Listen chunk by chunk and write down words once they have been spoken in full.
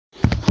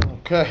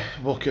Okay,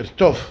 Boker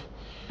Tov.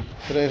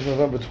 Today is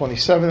November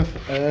 27th,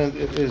 and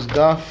it is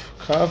Daf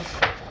Kaf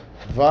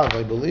Vav,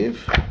 I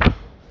believe.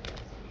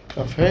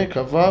 Kaf Hey,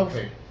 Kaf Vav,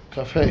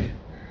 Kaf Hey.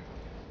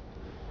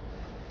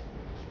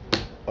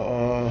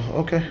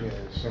 Okay. Yeah,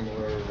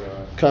 similar.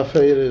 Kaf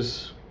Hey it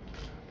is.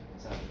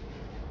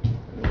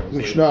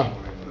 Mishnah.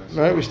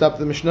 Right, we stopped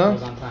the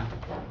Mishnah.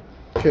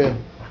 Okay.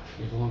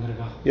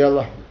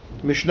 Yalla.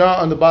 Mishnah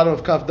on the bottom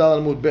of Kaf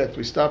Dal Amud Bet.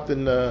 We stopped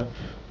in at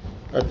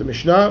the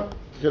Mishnah.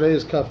 Today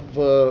is Kaf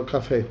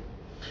Hey.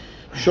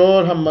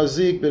 Shor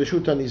Hamazik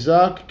Bereshut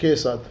Hanizak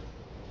Kesad.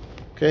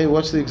 Okay,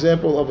 what's the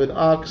example of an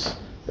ox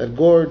that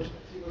gored,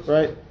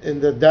 right, in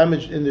the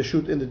damage in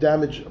the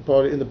damage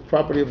party, in the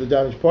property of the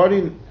damaged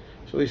party?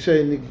 So we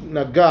say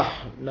Nagah,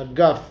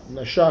 Nagaf,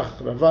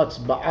 Nashach, Ravatz,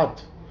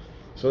 Ba'at.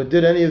 So it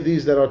did any of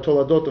these that are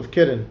toladot of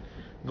keren,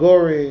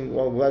 goring.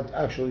 Well, that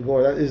actually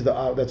gore. That's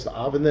the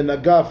av, and then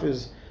Nagaf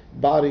is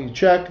body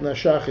check,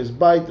 Nashach is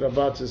bite,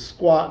 Ravatz is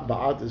squat,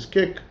 Ba'at is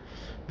kick.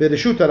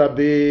 Bereshut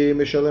Rabbi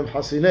Mishalem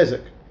Hasi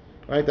Nezek.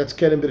 Right, that's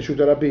keren bereshut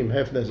Rabim,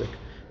 half nezek.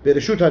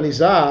 Bereshut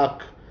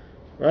Hanizak,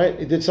 right,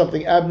 it did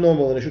something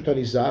abnormal in Bereshut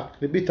Hanizak.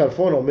 Rabbi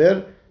Tarfon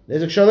Omer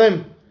nezek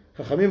shalem.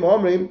 Chachamim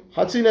Omrim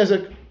Hatzi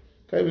nezek.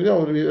 Okay, we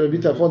know Rabbi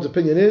Tarfon's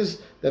opinion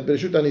is that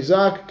Bereshut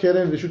Hanizak,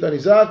 keren bereshut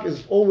Hanizak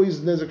is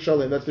always nezek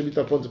shalem. That's Rabbi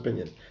Tarfon's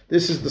opinion.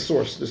 This is the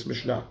source, this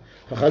Mishnah.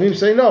 Chachamim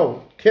say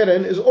no,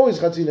 keren is always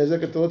Hatzi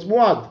nezek until it's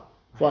muad.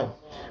 Fine.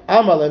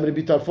 Amalem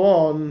Rabbi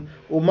Tarfon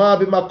Uma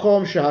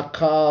b'makom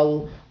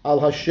shehakal al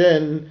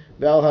hashen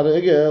ve'al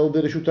haregel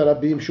bereshut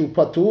harabim shu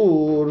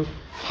patur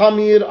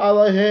hamir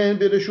alahen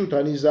bereshut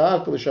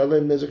hanizak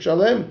l'shalem nezek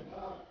shalem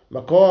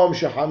makom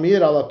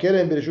shehamir ala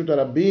keren bereshut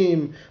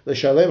harabim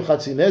l'shalem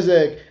chatzi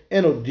nezek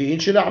eno din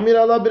shenachmir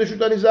ala bereshut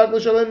hanizak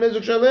l'shalem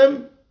nezek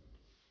shalem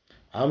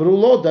amru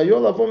lo dayo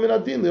lavo min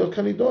adin liot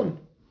kanidon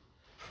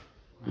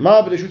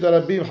ma bereshut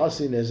harabim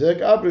chatzi nezek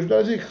bereshut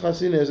hanizak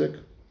chatzi nezek.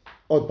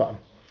 Od pam.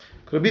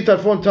 Rabbi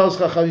Tarfon tells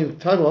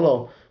Chachamim,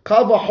 hello,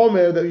 Kal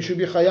v'chomer that you should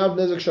be chayav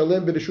nezek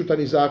shalem bereshut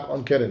hanizak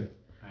on keren.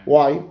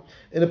 Why?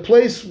 In a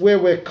place where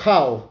we're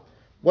kal.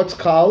 What's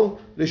kal?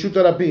 Reshut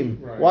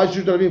harabim. Right. Why is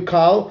reshut harabim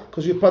kal?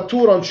 Because you're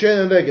patur on shen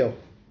and regel.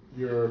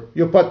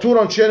 You're patur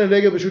on shen and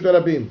regel bereshut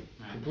harabim.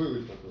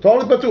 Completely patur.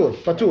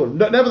 Totally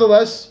patur.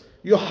 Nevertheless,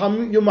 you're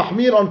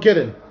mahmir on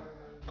keren.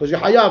 Because you're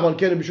hayav on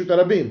keren bereshut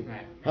harabim.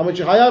 How much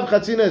you hayav?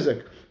 Chatzi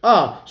nezek.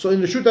 So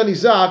in the Reshut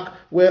Hanizak,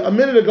 where a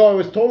minute ago I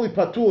was totally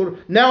patur,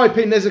 now I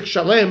pay nezek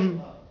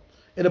shalem.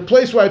 In a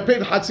place where I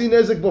paid Hatzi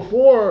nezek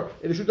before,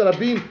 in the Reshut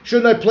Harabim,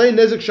 shouldn't I pay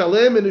nezek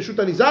shalem in the Reshut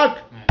Hanizak?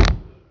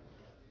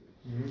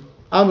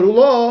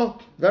 Amrulo,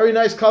 very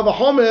nice kava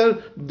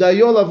homer,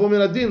 dayo lavo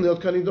min adin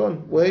liot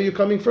kanidon. Where are you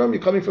coming from?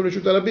 You're coming from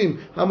Reshut Harabim.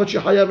 How much you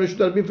hayav Reshut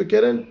Harabim for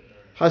keren?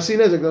 Hatzi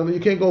nezek.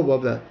 You can't go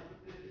above that.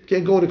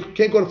 Can't go to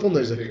full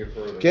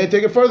nezek. Can't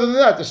take it further than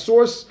that. The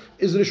source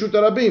is Reshut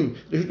Harabim.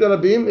 Reshut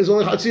Harabim is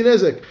only Hatzi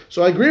nezek.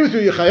 So I agree with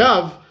you, you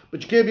chayav,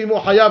 but you can't be more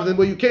hayav than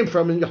where you came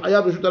from. And you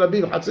hayav Reshut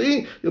Harabim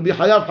Hatzi, you'll be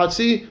hayav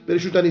Hatzi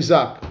Reshut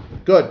Hanizak.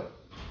 Good.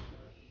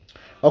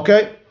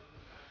 Okay.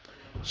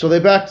 So they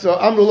back to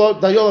Amrullah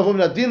Dayol Avum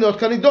Nadin Leot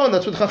Kanidon.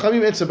 That's what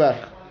Chachamim answer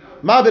back.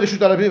 Ma bereshut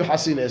Harabim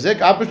Hatzi nezek,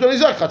 Reshut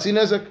Hanizak Hatzi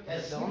nezek.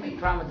 The only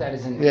problem with that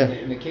is in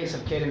the case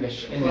of keren in the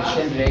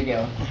shen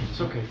regel. It's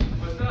okay.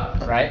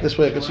 Right? This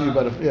way I can see you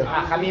better. Yeah.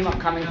 Chachamim are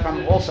coming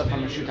from also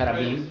from Reshut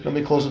Harabim. Let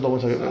me close the door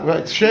 1 second.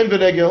 Right. Shen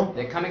v'regel.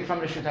 They're coming from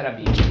Reshut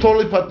Harabim.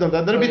 Totally put them.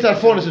 The Rabbi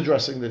Tarfon is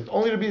addressing this.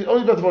 Only Rabbi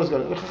Tarfon is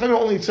going to. Chachamim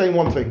only saying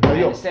one thing.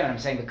 I understand what I'm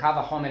saying. The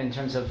kava homer in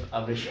terms of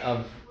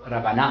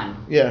Rabbanan.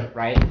 Yeah.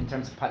 Right? In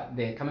terms of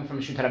they're coming from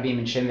Reshut Harabim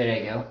in shen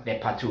v'regel. They're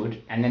patur,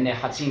 and then they're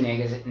Hatzi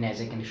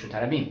nezek in Reshut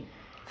Harabim.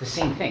 It's the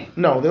same thing.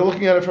 No, they're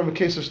looking at it from a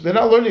case of. They're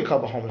not learning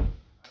kava homer.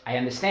 I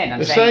understand.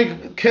 They're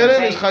saying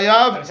keren is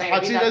chayav,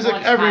 Hatzi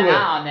nezek everywhere.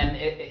 And then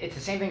it's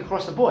the same thing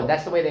across the board.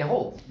 That's the way they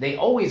hold. They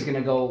always going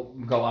to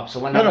go up. So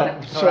when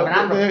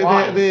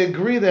So they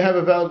agree they have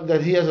a val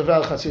that he has a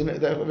val Hatzi.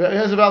 He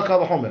has a val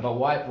kava homer. But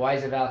why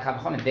is it val kava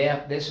homer?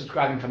 They're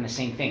subscribing from the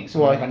same thing. So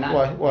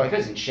Why?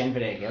 Because in shen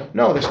v'regel.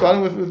 No, they're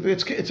starting with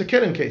it's a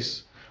keren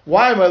case.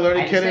 Why am I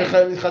learning keren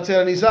Hatzi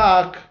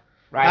Hanizak?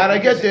 Right. How did I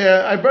get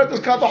there? I brought this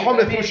kava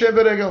homer through shen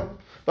v'regel.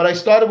 But I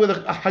started with a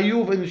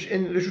hayuv in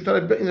the Reshut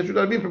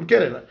Harabim from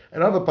keren. I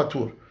don't have a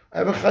patur. I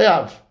have a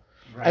chayav.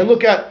 Right. I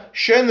look at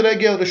shen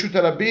regel Reshut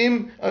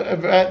Harabim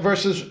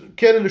versus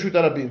keren Reshut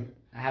Harabim.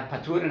 I have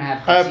patur and I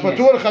have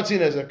patur and chatzi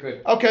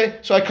nezek. Okay,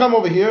 so I come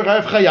over here.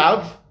 I have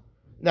chayav.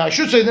 Now I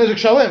should say nezek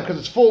shalem because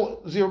it's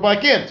full zero, but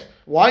I can't.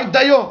 Why?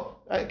 Dayo.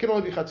 I can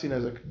only be chatzi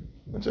nezek.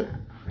 That's it.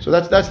 So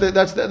that's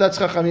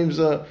Chachamim's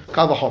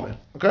kal v'chomer.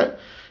 Okay,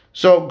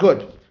 so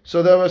good.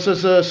 So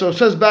it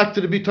says back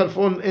to the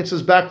Bitarfon,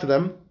 answers back to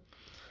them.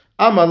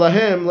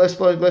 Amalahem,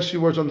 last few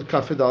words on the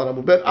Kaf Dal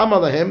Amud Bet.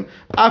 Amalahem,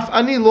 af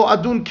ani lo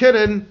adun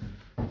keren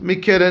mi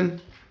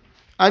keren,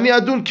 ani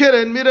adun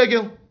keren mi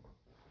regel.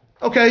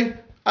 Okay,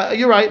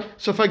 you're right.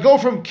 So if I go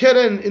from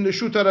keren in the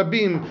Reshut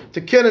Harabim to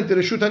keren to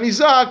the Reshut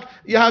Hanizak,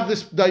 you have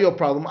this dayo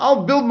problem.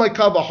 I'll build my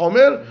kal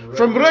v'chomer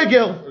from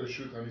regel.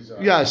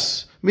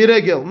 Yes.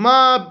 מרגל.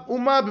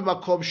 ומה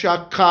במקום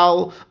שהקל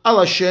על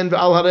השן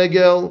ועל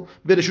הרגל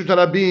ברשות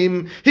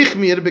הרבים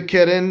החמיר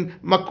בקרן,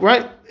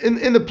 right?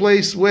 In the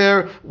place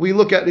where we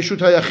look at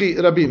רשות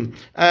הרבים,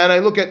 and I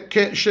look at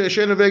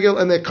שן ורגל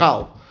and they're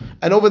קל.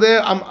 And over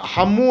there I'm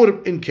חמור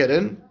in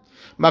קרן.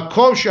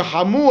 מקום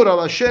שחמור על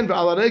השן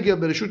ועל הרגל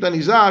ברשות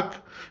הניזק,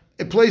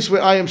 a place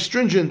where I am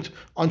stringent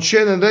on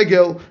shen and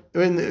regel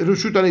in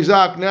Rishut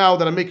Nizak, now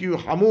that I'm making you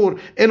hamur,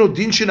 eno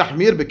din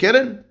shenachmir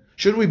bekeren?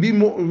 Should we be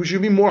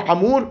more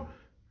hamur?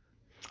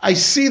 I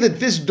see that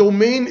this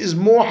domain is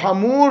more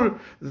hamur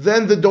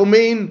than the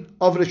domain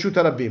of Rishut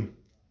Harabim.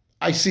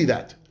 I see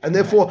that. And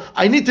therefore,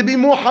 I need to be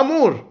more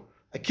hamur.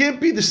 I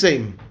can't be the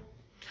same.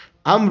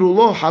 Amru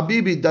lo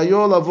habibi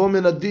dayo lavo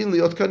min adin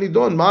liot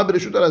kanidon ma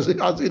bereshut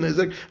hazin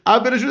nezek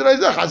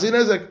bereshut hazin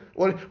nezek.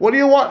 What do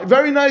you want?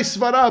 Very nice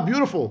svara,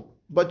 beautiful,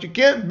 but you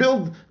can't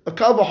build a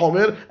kal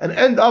v'chomer and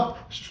end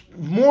up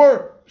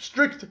more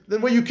strict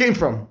than where you came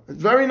from. It's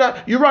very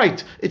not. You're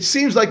right. It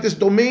seems like this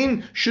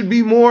domain should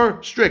be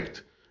more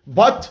strict,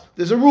 but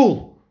there's a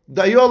rule.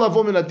 Dayo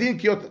lavo min adin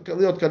liot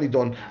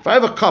kanidon. If I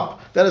have a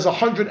cup that is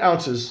 100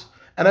 ounces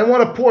and I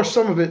want to pour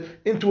some of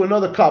it into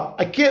another cup,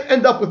 I can't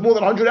end up with more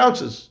than 100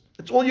 ounces.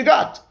 That's all you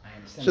got.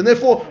 So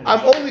therefore, I'm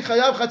only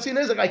chayav chatzi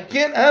nezek. I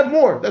can't have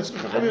more. That's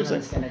what I'm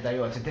saying.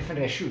 It's a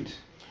different reshut.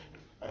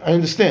 I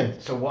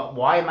understand. So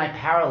why am I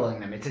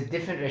paralleling them? It's a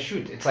different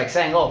reshut. It's like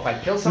saying, if I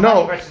kill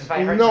somebody versus if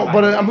I hurt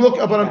somebody.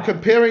 But I'm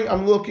comparing.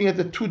 I'm looking at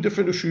the two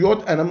different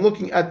reshuyot, and I'm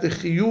looking at the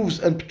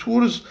chiyuvs and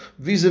pturs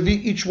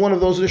vis-a-vis each one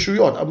of those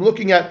reshuyot. I'm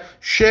looking at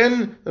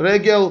shen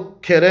regel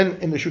keren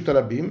in the Reshut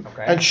Harabim,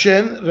 and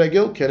shen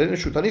regel keren in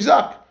Reshut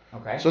Nizak.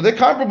 Okay. So they're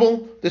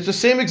comparable. It's the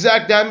same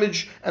exact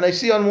damage. And I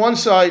see on one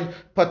side,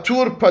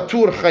 patur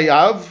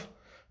chayav,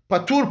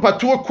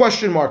 patur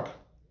question mark.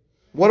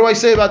 What do I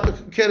say about the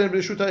keren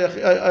b'reshut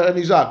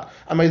nizak?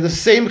 Am I the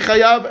same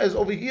chayav as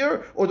over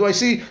here? Or do I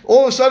see,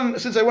 all of a sudden,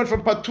 since I went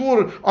from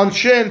patur on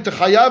shen to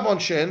chayav on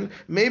shen,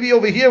 maybe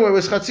over here where it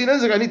was chatzi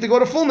nezek, I need to go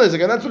to full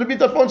nezek. And that's what the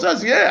bitafon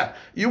says. Yeah.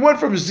 You went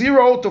from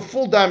 0 to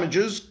full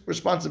damages,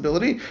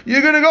 responsibility.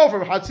 You're going to go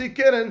from chatzi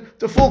keren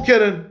to full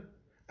keren.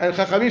 And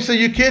Chachamim say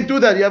you can't do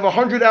that. You have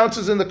 100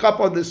 ounces in the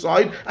cup on this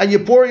side, and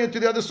you're pouring it to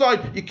the other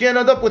side. You can't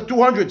end up with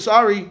 200.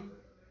 Sorry,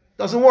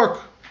 doesn't work.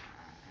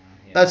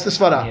 That's the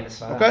svara.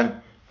 Okay,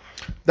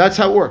 that's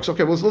how it works.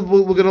 Okay, we're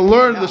going to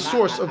learn the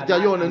source of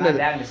dayon in a minute.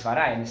 I'm not the svara.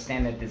 I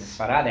understand that there's a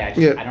svara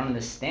there. I don't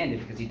understand it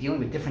because you're dealing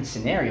with different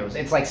scenarios.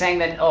 It's like saying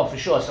that, for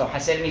sure, so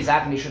Haser and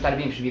Nizak and Reshut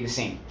Harabim should be the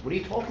same. What are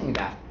you talking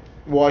about?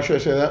 Why should I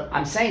say that?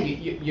 I'm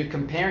saying you're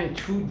comparing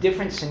two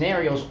different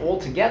scenarios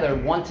altogether,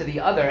 one to the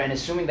other, and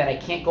assuming that I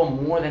can't go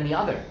more than the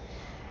other.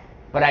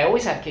 But I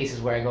always have cases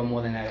where I go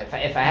more than that.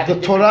 If I have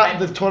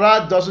the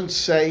Torah doesn't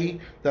say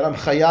that I'm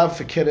chayav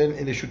for keren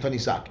in the Reshut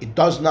Nizak. It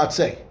does not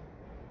say.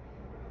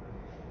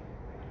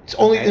 It's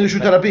only in the Reshut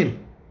Harabim.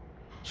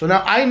 So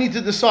now I need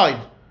to decide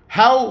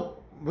how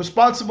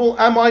responsible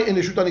am I in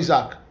the Reshut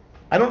Nizak.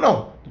 I don't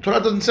know. The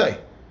Torah doesn't say.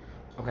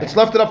 Okay. It's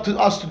left it up to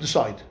us to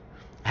decide.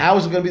 How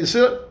is it going to be the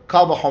siddur?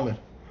 Kal v'chomer.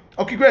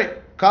 Okay, great.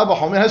 Kal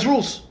v'chomer has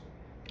rules,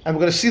 and we're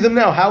going to see them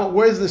now.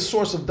 Where does this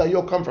source of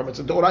dayo come from? It's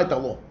a Doraita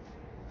law.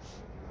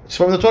 It's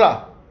from the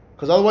Torah,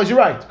 because otherwise you're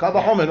right. Kal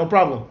v'chomer, no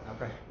problem.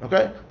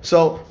 Okay.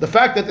 So the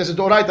fact that there's a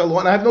Doraita law,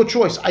 and I have no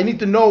choice. I need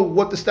to know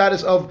what the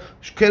status of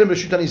keren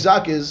b'reshut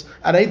nizak is,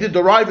 and I need to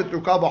derive it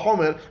through Kal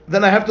v'chomer.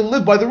 Then I have to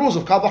live by the rules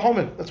of Kal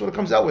v'chomer. That's what it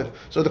comes out with.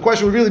 So the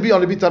question would really be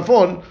on the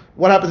bitarfon: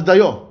 what happened to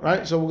dayo?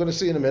 Right. So we're going to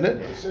see in a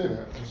minute. Yeah, say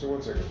that. So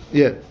 1 second.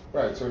 Yeah.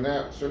 Right. So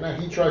now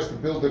he tries to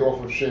build it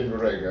off of shen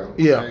v'regel.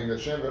 Yeah. Saying that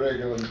shen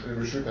v'regel and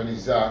Reshut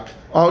nizak.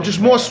 Oh,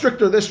 just more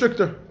stricter. They're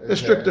stricter. They're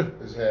stricter.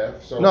 Is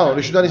half. So no,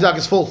 Reshut nizak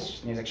is full.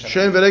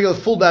 Shen v'regel is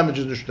full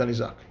damages in Reshut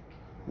nizak.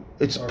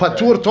 It's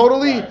patur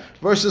totally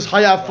versus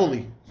hayav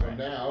fully. So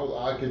now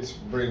I could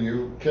bring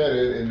you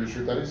keren in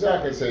Reshut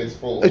nizak and say it's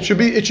full. It should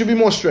be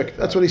more strict.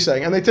 That's what he's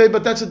saying. And they tell you,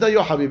 but that's a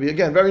dayo habibi.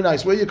 Again, very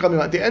nice. Where are you coming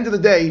from? At the end of the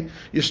day,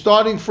 you're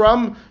starting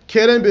from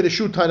keren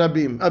b'reshut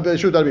harabim.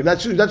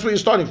 That's where you're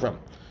starting from.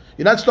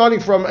 You're not starting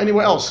from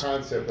anywhere else.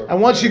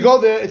 And once you go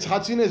there, it's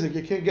chatzi nezek.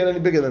 You can't get any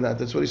bigger than that.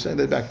 That's what he's saying.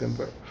 They back them.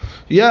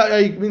 Yeah,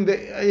 I mean, I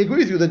agree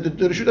with you that the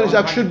Reshut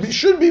nizak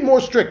should be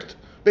more strict.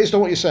 Based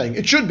on what you're saying.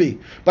 It should be.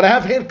 But I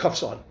have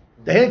handcuffs on.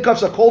 The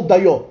handcuffs are called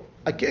dayo.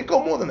 I can't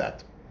go more than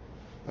that.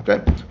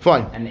 Okay?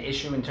 Fine. And the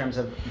issue in terms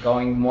of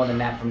going more than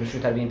that from Reshut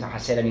Harabim to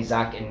Haser and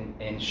Nizak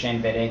in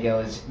Shen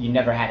Veregel is you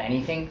never had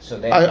anything.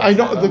 So I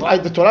know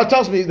the Torah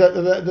tells me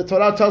that the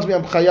Torah tells me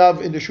I'm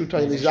chayav in the Reshut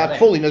Nizak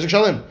fully. Nezek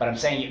Shalim. But I'm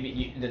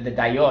saying the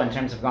dayo in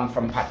terms of going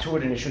from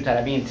patur in Reshut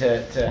Harabim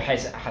to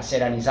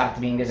Haser and Nizak to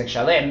being Nezek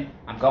Shalim,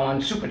 I'm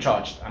going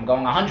supercharged. I'm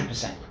going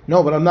 100%.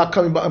 No, but I'm not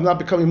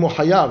becoming more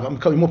hayav. I'm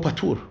becoming more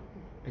patur.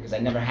 Because I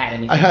never had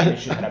anything in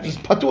Reshut Harabim.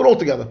 Patur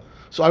altogether.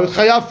 So I was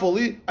chayav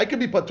fully. I can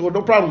be patur,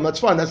 no problem. That's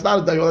fine. That's not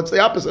a dayo. That's the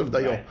opposite of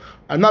dayo. Right.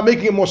 I'm not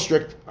making it more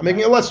strict. I'm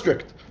making it less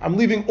strict. I'm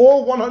leaving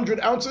all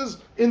 100 ounces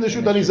in the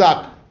Reshut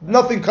Nizak.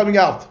 Nothing coming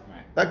out.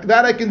 Right.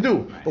 That I can do.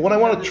 Right. But when I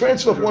want to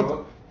transfer from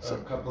one,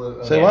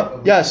 Say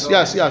what? Yes.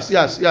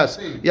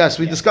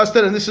 We discussed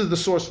it, and this is the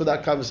source for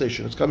that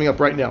conversation. It's coming up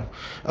right now.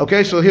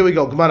 Okay, so here we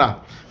go.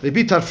 Gemara.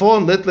 Rabbi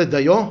Tarfon let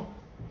dayo.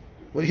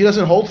 Well, he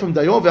doesn't hold from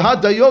dayo.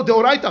 V'ha dayo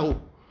deoraitahu.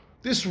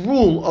 This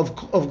rule of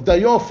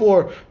dayo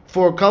for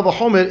kal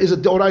v'chomer is a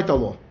deoraita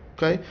law.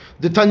 Okay,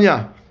 the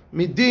Tanya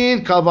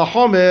midin kal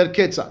v'chomer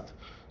ketzad.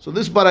 So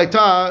this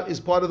baraita is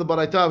part of the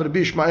baraita of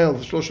Rabbi Ishmael.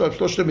 And the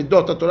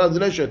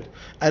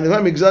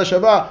Migzal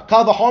Shava,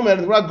 Kal V'Chomer,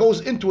 and the Rag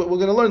goes into it. We're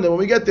going to learn that when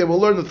we get there.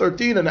 We'll learn the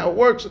 13 and how it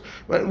works.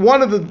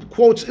 One of the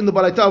quotes in the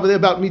baraita over there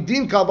about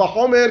Midin Kal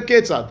V'Chomer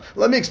Ketzad.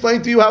 Let me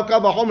explain to you how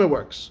Kal V'Chomer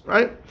works.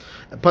 Right?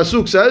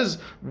 Pasuk says,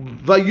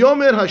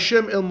 Vayomer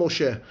Hashem el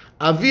Moshe,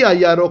 Avi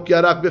Yarok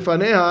Yarak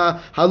Befaneha,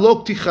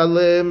 Halok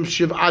Tichalem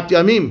Shiv'at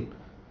Yamim.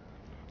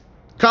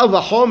 Kal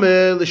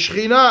V'Chomer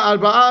L'Shchina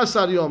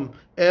 14 Yom.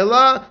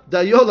 Ela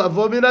dayo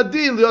lavo min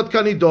adin liot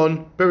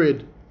kanidon.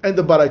 Period. End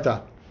of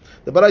baraita.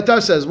 The baraita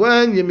says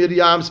when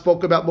Miriam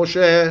spoke about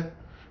Moshe,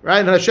 right?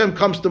 And Hashem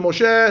comes to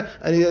Moshe,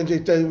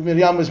 and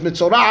Miriam is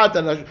mitzorat,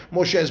 and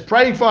Moshe is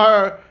praying for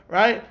her,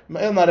 right?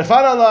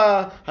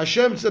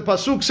 Hashem, the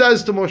pasuk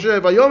says to Moshe,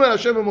 Vayomer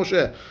Hashem and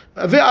Moshe,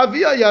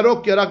 Ve'avia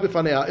yarok yarak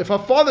b'fanea. If her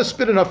father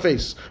spit in her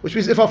face, which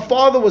means if her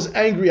father was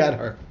angry at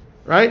her,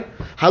 right?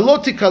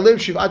 Haloti kalim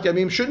shivat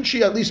yamim. Shouldn't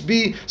she at least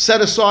be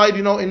set aside?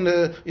 In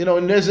the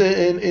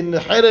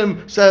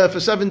harem for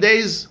 7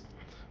 days.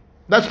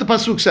 That's the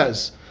pasuk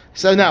says.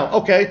 So now,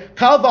 okay,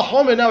 kal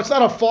v'chomer. Now it's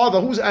not her father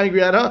who's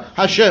angry at her.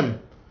 Hashem.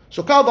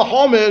 So kal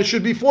v'chomer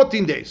should be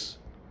 14 days.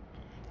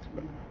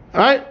 All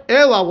right.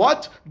 Ela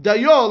what?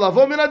 Dayo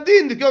lavo min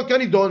adin dikyot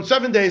kanidon.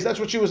 7 days. That's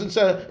what she was in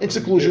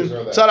seclusion.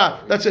 Tzara.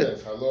 That's it.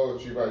 Hello,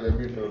 shivat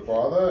yamin for the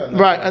father.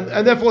 Right,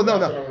 and therefore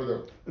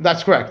no.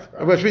 That's correct.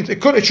 Which means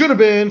it should have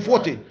been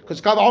 14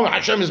 because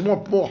Hashem is more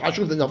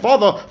hashuv than the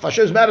father. If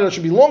Hashem's matter, it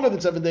should be longer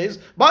than 7 days.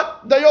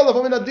 But dayo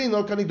lavo min adin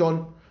lo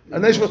kanidon.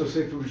 And they also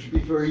say it should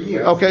be for a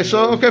year. Okay,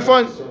 so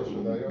fine.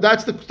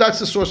 That's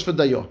the source for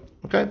dayo.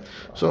 Okay,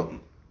 so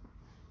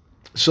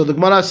the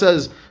Gemara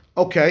says,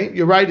 okay,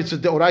 you're right. It's a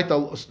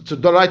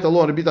doraita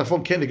law, and Rabbi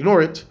Tarfon can't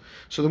ignore it.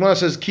 So the Gemara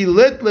says, ki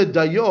let le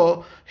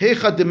dayo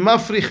hecha de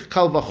mafrich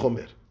kal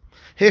v'chomer,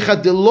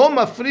 hecha de lo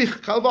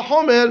mafrich kal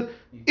v'chomer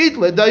it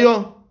le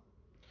dayo.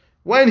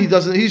 When he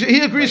doesn't,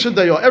 he agrees with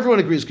dayo. Everyone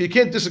agrees. You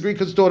can't disagree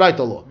because it's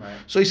doraita law. Right.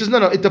 So he says,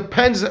 no. It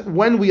depends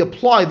when we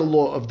apply the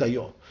law of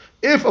dayo.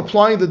 If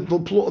applying the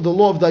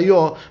law of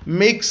dayo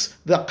makes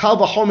the kal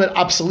v'chomer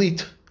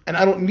obsolete, and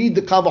I don't need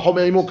the kal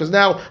v'chomer anymore because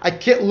now I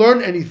can't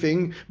learn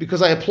anything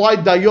because I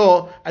applied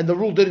dayo and the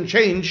rule didn't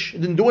change, it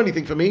didn't do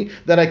anything for me,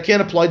 then I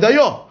can't apply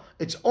dayo.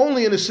 It's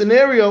only in a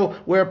scenario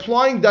where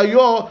applying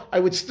dayo, I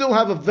would still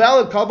have a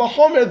valid kal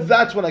v'chomer,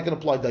 that's when I can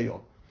apply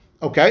dayo.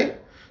 Okay?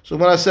 So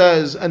when I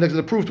says, and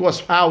to prove to us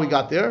how we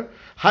got there,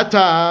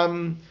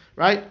 hatam,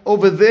 right?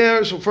 Over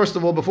there, so first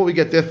of all, before we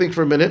get there, think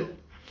for a minute.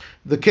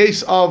 The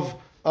case of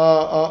the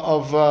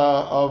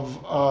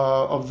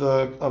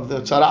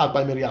tzara'at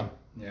by Miriam.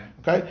 Yeah.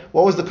 Okay.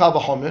 What was the kal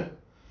v'chomer?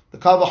 The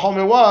kal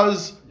v'chomer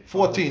was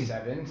 14.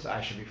 7, so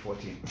I should be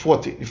 14.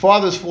 14. Your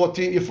father's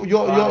 14.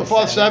 Your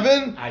father's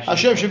 7.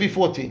 Hashem should be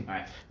 14.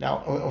 Right.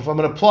 Now, if I'm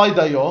going to apply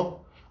dayo,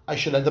 I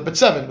should end up at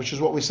 7, which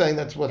is what we're saying.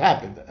 That's what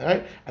happened,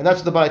 right? And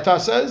that's what the baraita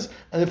says.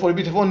 And therefore,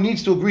 Rabbi Tarfon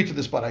needs to agree to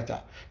this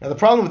baraita. Now, the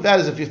problem with that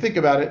is, if you think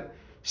about it,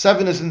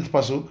 7 is in the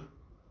pasuk.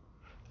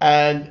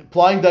 And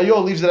applying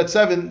dayo leaves it at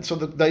 7, so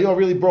the dayo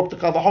really broke the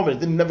kal v'chomer. It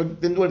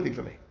didn't do anything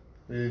for me.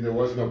 There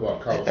was no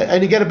kal.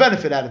 And you get a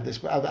benefit out of this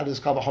kal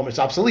v'chomer. It's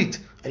obsolete,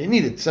 and you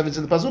need it. 7's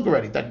in the pasuk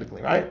already,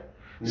 technically, right?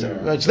 So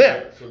it's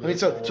there.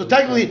 So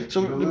technically,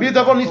 Rabbi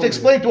Tarfon needs to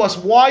explain to us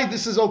why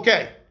this is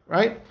okay,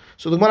 right?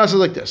 So the Gemara says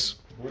like this.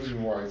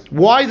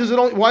 Why is it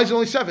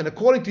only 7?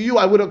 According to you,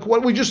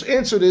 what we just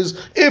answered is,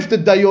 if the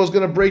dayo is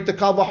going to break the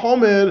kal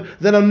v'chomer,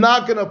 then I'm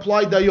not going to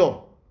apply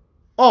dayo.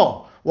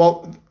 Oh.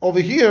 Well, over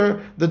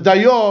here, the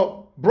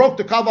dayo broke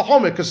the kal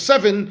v'chomer because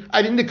 7,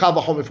 I didn't need kal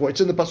v'chomer for. It's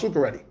in the pasuk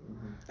already.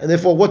 And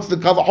therefore, what's the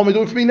kal v'chomer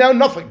doing for me now?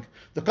 Nothing.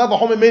 The kal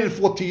v'chomer made it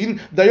 14.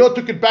 Dayo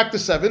took it back to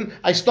 7.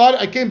 I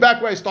came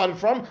back where I started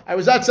from. I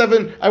was at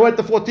 7. I went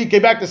to 14.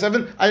 Came back to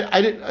 7.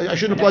 I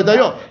shouldn't apply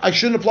dayo. I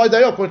shouldn't apply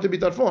dayo according to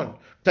Rabbi Tarfon,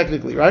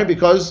 technically, right?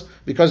 Because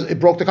it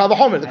broke the kal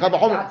v'chomer.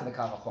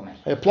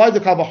 I applied the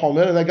kal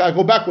v'chomer, and I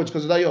go backwards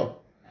because of dayo.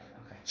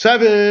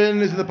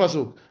 7 is in the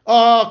pasuk.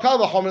 Oh, kal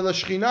v'chomer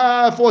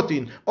l'shchina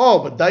 14. Oh,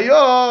 but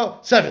dayo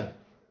 7.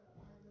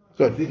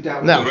 Good.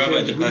 Now,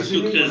 Rabbi, the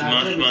pasuk says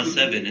mashma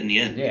 7 in the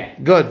end. Yeah.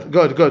 Good.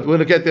 We're going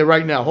to get there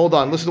right now. Hold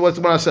on. Listen to what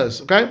the Gemara says.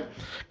 Okay.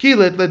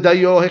 Kilet le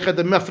dayo hechad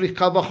mafrich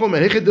kal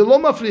v'chomer hechad lo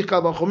mafrich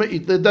kal v'chomer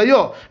it le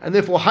dayo, and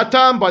therefore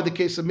hatam by the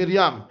case of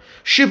Miriam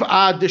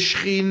shiv'a de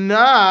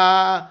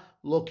shchina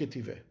lo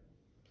ketiveh.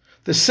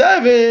 The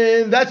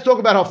 7, that's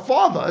talking about her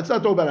father. It's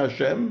not talking about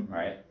Hashem.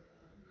 Right.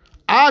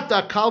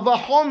 Ata kal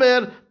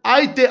v'chomer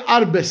aite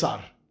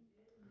arbesar.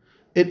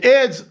 It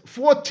adds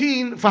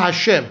 14 for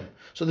Hashem.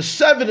 So the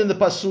 7 in the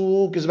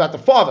pasuk is about the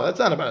father. That's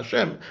not about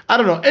Hashem. I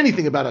don't know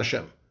anything about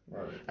Hashem.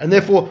 Right. And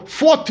therefore,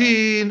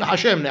 14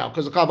 Hashem now,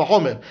 because of Kal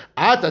Vachomer.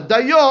 Ata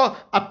dayo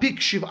apik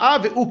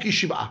shiv'a ve'uki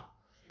shiv'a.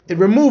 It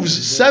removes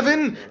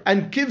 7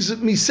 and gives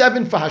me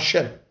 7 for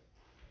Hashem.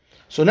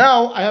 So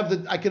now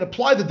I can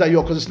apply the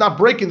dayo because it's not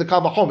breaking the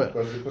Kal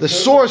Vachomer. The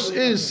source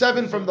is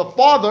 7 from the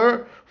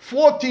Father,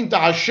 14 to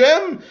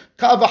Hashem,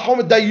 Kal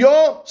Vachomer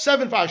dayo,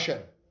 7 for Hashem.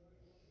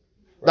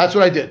 That's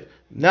what I did.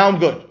 Now I'm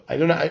good. I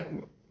don't know.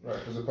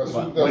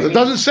 It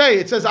doesn't say.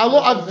 It says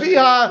Alo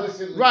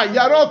Aviha. Right.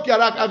 Yarok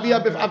Yarak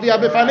Aviha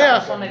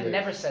Bifanea. It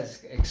never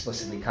says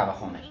explicitly Kal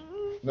Vachomer.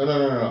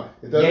 No.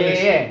 It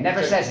doesn't.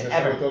 Never says it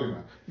ever. What we're talking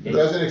about. It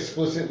doesn't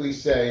explicitly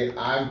say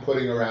I'm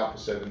putting her out for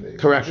 7 days.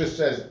 Correct. It just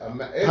says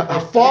her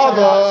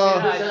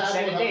father.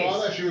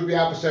 She would be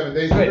out for 7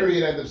 days. Good.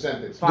 Period. End of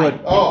sentence. Fine. Good.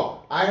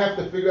 Oh, I have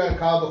to figure out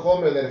Kal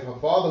Vachomer that if her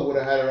father would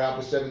have had her out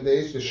for 7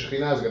 days, the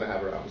Shekhinah is going to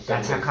have her out for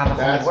 7 days. That's how Kal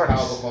Vachomer works.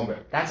 Kal Vachomer.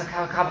 That's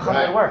how Kal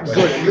Vachomer works.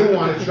 Good. You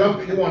want to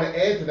jump. You want to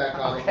add to that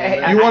Kal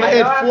Vachomer. You want to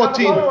add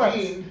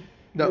 14.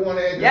 No. You want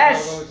to add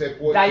yes. say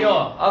 14.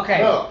 Dayo. Okay.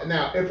 No.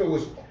 Now, if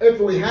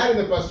we had in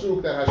the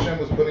pasuk that Hashem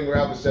was putting her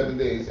out for 7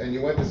 days, and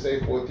you went to say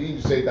 14,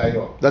 you say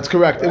dayo. That's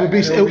correct. Right? It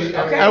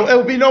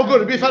would be no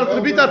good. The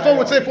Bitat phone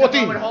would say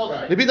 14.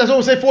 The Bitat phone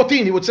would say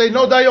 14. He would say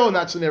no dayo in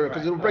that scenario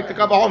because it would break the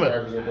Kal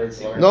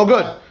Vachomer. No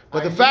good.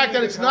 But the fact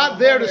that it's not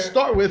there to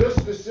start with.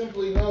 Just to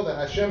simply know that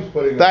Hashem's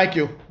putting. Thank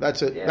you.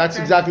 That's it. Yeah, That's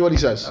exactly what he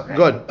says. Okay.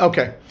 Good.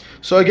 Okay.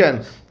 So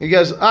again, he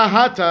goes,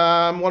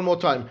 Ahatam, one more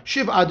time.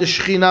 Shiv'a de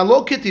Shechina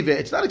lo kitive.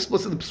 It's not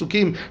explicit in the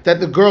Psukim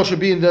that the girl should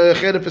be in the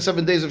Cheder for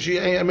 7 days if she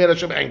made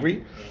Hashem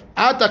angry.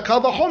 Ata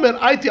Kal Vachomer,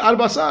 Aiti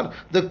Arbasar.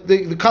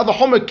 The Kal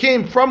Vachomer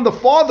came from the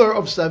father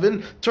of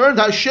 7, turned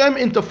Hashem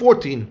into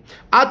 14.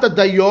 Ata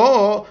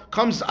Dayo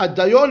comes a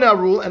Dayona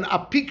rule and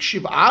Apik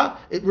Shiv'a,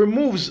 it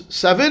removes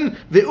 7.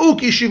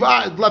 Ve'uki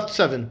Shiv'a, it left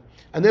 7.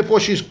 And therefore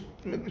she's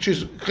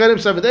Cherem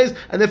 7 days,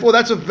 and therefore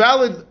that's a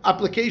valid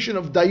application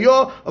of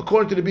Dayo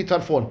according to the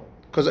Bitar Fon.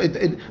 Because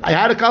I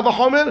had a Kal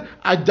Vachomer,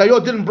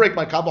 Dayo didn't break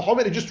my Kal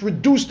Vachomer, it just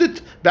reduced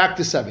it back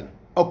to 7.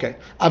 Okay.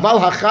 Aval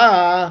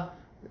Hacha,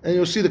 and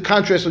you'll see the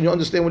contrast when you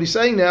understand what he's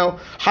saying now.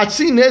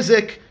 Hatzi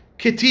Nezek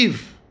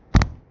Ketiv.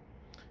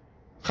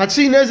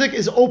 Hatzi Nezek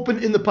is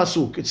open in the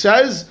Pasuk. It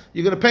says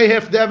you're going to pay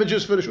half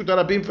damages for the Shut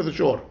HaRabim for the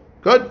shore.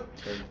 Good?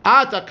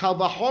 Ata Kal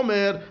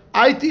Vachomer,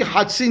 Aiti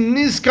Hatzi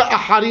Nizka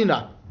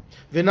Aharina.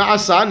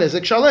 V'na'asa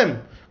nezek shalem.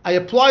 I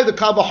apply the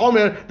Kal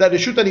Vachomer that the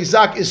Shut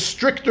HaNizak is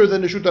stricter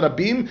than the Shut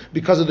HaRabim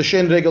because of the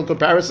Shen Regel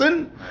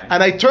comparison,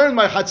 and I turn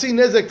my Hatzi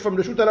Nezek from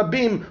the Shut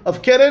HaRabim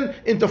of Keren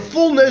into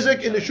full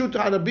Nezek in the Shut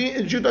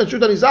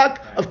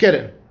HaNizak of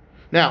Keren.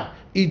 Now,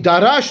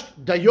 Idarasht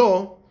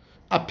Dayo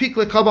Apik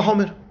le Kal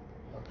Vachomer.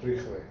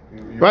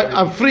 Right?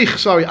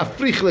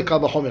 Africh le Kal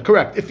Vachomer.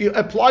 Correct. If you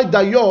apply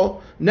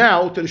Dayo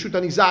now to the Shut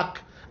HaNizak,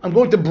 I'm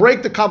going to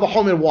break the Kal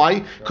Vachomer.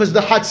 Why? Because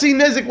the Hatzi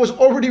Nezek was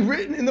already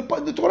written in the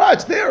Torah.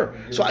 It's there.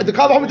 So the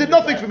Kal Vachomer did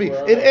nothing for me.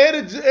 It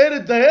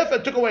added the half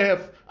and took away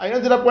half. I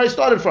ended up where I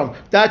started from.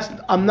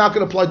 I'm not going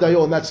to apply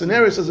Dayo in that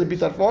scenario, says the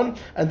Bitar Fon,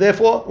 and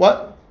therefore,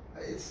 what?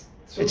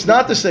 It's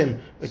not the same.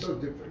 It's so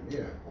different, yeah.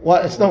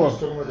 What? It's not.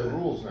 Talking about the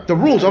rules now. The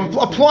rules. I'm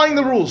applying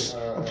the rules.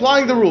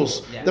 Applying the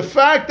rules. Yeah. The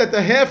fact that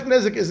the half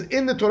Nezek is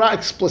in the Torah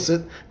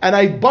explicit, and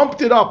I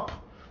bumped it up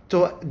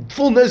to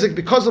full Nezek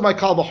because of my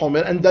Kal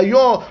Vachomer, and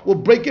Dayo will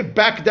break it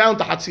back down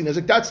to Hatzi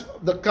Nezek. That's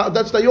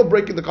Dayo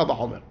breaking the Kal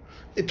Vachomer.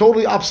 It's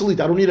totally obsolete.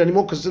 I don't need it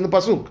anymore because it's in the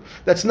Pasuk.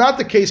 That's not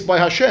the case by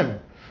Hashem.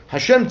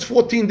 Hashem's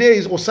 14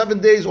 days or 7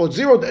 days or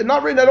 0,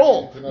 not written at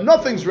all.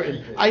 Nothing's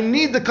written. I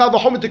need the Kal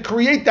Vachomer to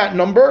create that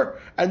number,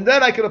 and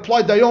then I can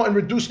apply Dayo and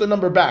reduce the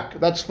number back.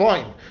 That's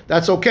fine.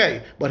 That's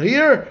okay. But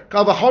here,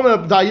 Kal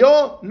Vachomer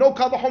Dayo, no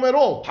Kal Vachomer at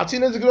all. Hatzi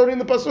Nezek is already in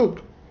the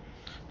Pasuk.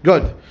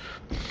 Good.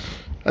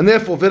 And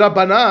therefore,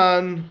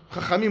 V'Rabbanan,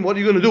 Chachamim, what are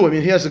you going to do? I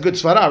mean, he has a good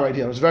svara right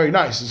here. It's very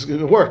nice.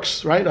 It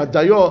works, right?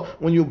 Dayo,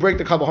 when you break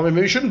the Kal Vachomer,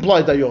 maybe you shouldn't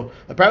apply Dayo.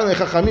 Apparently,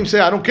 Chachamim say,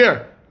 I don't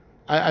care.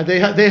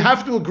 They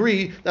have to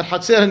agree that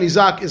Hatzer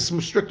HaNizak is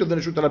stricter than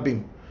the Shut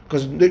HaRabim.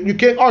 Because you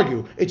can't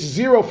argue. It's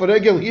 0 for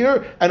Regel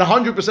here and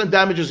 100%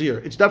 damages here.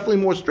 It's definitely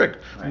more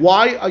strict. Right.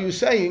 Why are you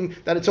saying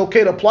that it's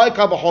okay to apply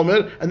Kal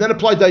Vachomer and then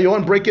apply Dayo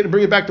and break it and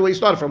bring it back to where you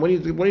started from? What do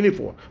you need it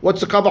for?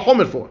 What's the Kal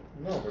Vachomer for?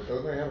 No, but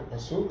don't they have a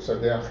pasuk?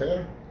 Sadeh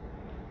Acher?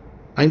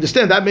 I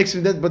understand that makes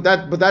it, but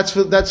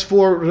that's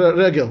for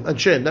Regel and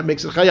Shen. That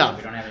makes it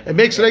Chayav. It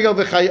makes Regel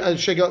and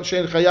Shen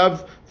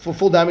Chayav for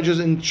full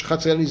damages in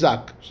Chatzer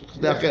Nizak.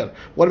 Yeah.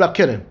 What about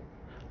Keren?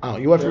 Oh,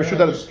 you want to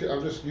Rishut?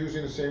 I'm just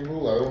using the same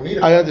rule. I don't need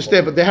it. I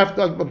understand, but they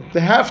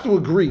have to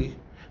agree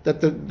that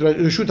the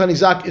Rishut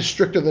HaNizak is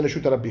stricter than the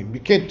Rishut HaRabim. You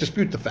can't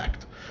dispute the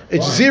fact.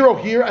 It's 0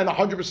 here and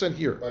 100%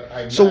 here.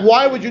 So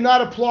why would you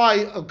not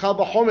apply a Kal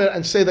Vachomer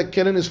and say that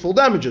Keren is full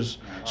damages?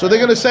 So they're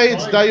going to say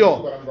it's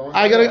Dayo.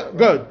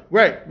 Good,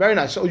 great, very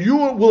nice. So you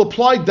will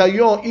apply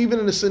Dayo even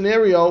in a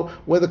scenario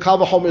where the Kal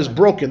Vachomer is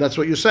broken. That's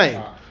what you're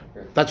saying.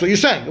 That's what you're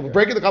saying. We're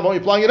breaking the Kal Vachomer,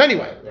 you're applying it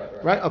anyway.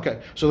 Right? Okay.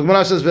 So the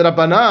Gemara says,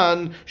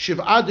 V'Rabbanan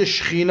shiv'a de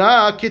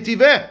shchina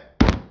ketiveh.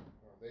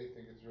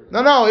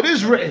 No, it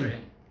is written.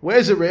 Where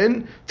is it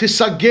written?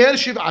 Tisager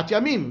shiv'at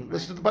yamim.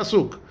 Listen to the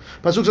pasuk.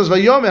 Pasuk says,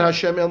 "Vayomer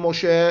Hashem el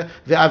Moshe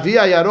ve'avi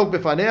yarok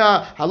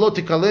befanea halot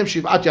tikalem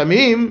shiv'at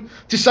yamim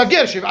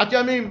tisager shiv'at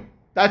yamim."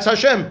 That's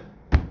Hashem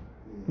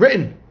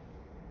written.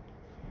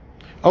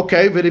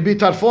 Okay, V'ribi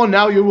Tarfon.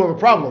 Now you have a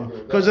problem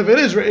because if it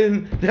is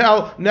written,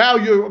 now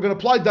you're going to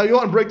apply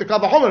dayo and break the Kal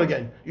Vachomer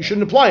again. You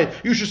shouldn't apply it.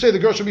 You should say the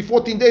girl should be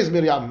 14 days,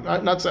 Miriam,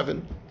 not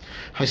 7.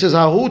 He says,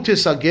 "Hahu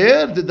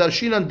tisager the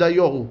darshinan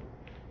dayohu."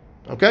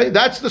 Okay,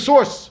 that's the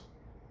source.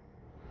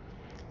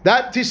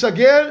 That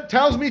tisager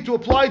tells me to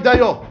apply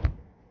dayo.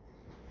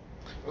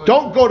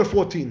 Don't go to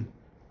 14.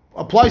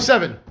 Apply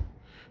 7.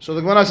 So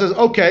the Gemara says,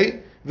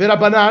 okay,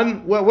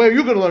 v'rabanan, where are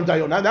you going to learn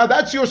dayo? Now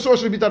that's your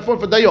source of bitarfon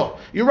for dayo.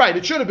 You're right,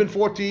 it should have been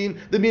 14.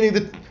 The meaning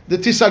that the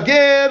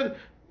tisager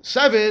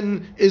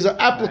 7 is an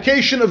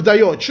application of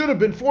dayo. It should have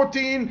been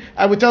 14,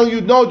 and we're telling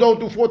you, no,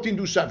 don't do 14,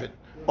 do 7.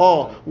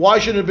 Oh, why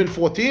shouldn't it have been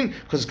 14?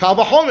 Because Kal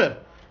Vachomer.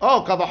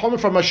 Oh, Kal Vachomer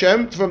from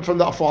Hashem, from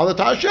the Father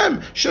to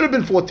Hashem. Should have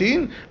been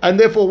 14. And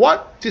therefore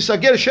what?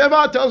 Tisager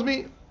Sheva tells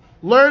me,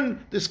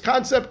 learn this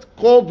concept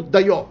called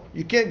Dayo.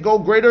 You can't go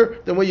greater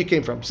than where you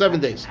came from. 7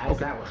 days. How does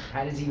that work?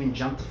 How does he even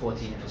jump to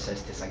 14 if it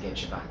says Tisager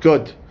Sheva?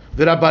 Good.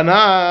 The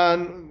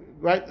Rabbanan,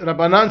 right?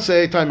 Rabbanan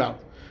say, time out.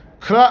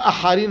 Kra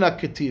Acharina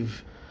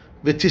Ketiv.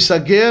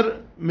 V'tisager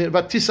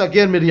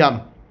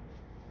Miriam.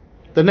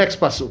 The next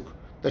pasuk,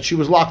 that she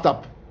was locked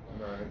up.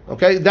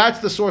 Okay, that's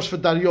the source for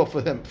Dario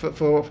for him, for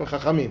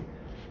Chachamim.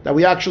 That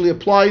we actually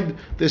applied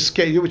this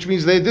case, which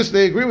means they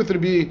agree with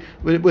Rabbi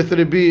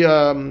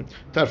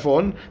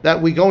Tarfon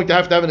that we're going to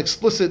have an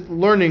explicit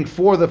learning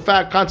for the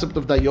concept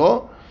of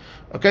Dayo.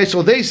 Okay,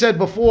 so they said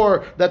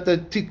before that the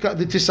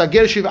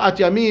Tisager Shiv'at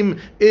Yamim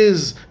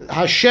is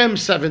Hashem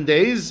 7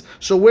 days.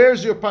 So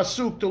where's your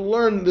pasuk to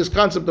learn this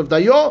concept of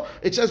Dayo?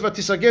 It says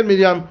Vatisager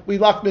Miriam. We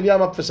locked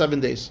Miriam up for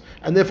 7 days,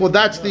 and therefore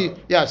that's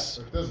yes.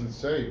 It doesn't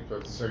say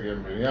Vatisager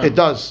Miriam. It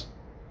does.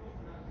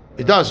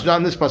 It does. Not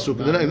in this pasuk.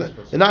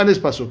 Not in this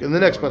pasuk. In the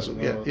next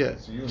pasuk. Yeah.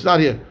 It's not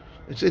here.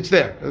 It's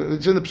there.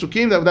 It's in the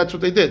psukim. That's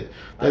what they did.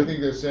 I think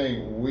they're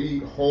saying we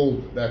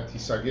hold that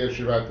Tisager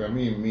Shivat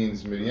Yamim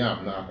means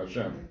Miriam, not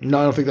Hashem. No,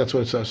 I don't think that's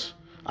what it says.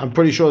 I'm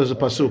pretty sure there's a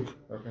pasuk.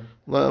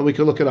 Okay. We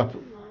can look it up.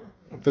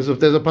 There's a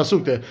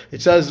pasuk there.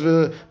 It says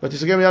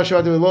V'tisager Miriam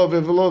Shivat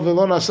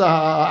v'lo nasa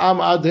ha'am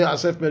ad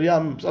asef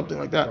Miriam, something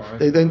like that.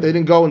 They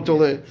didn't go until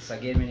they.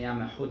 Tisager Miriam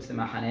mechutz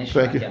l'machaneh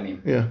Thank Shivat you.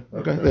 Yamim. Yeah.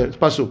 Okay. There. It's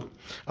pasuk.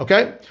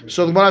 Okay.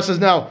 So the Gemara says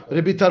now,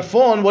 Rabbi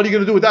Tarfon, what are you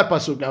going to do with that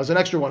pasuk now? It's an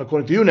extra one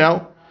according to you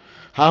now.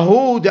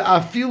 Hahu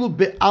de'afilu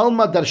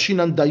be'alma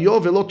darshinan dayo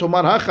ve'lo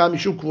tomar hacha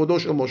mishum kvodo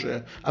shel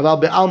Moshe. Aval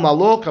be'alma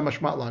lo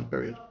kamashmat lan.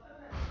 Period.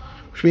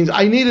 Which means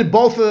I needed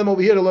both of them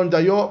over here to learn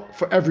dayo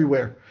for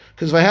everywhere.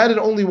 Because if I had it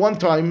only one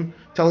time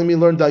telling me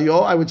learn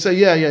dayo, I would say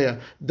yeah.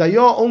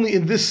 Dayo only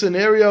in this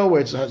scenario where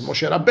it's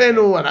Moshe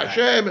Rabbeinu and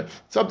Hashem,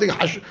 something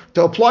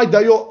to apply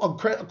dayo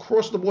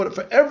across the board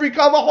for every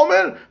Kal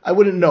Vachomer, I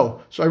wouldn't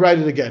know. So I write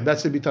it again.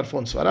 That's the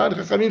bitarfon svarad.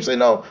 Chachamim say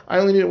no, I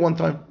only need it one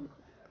time.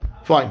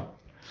 Fine.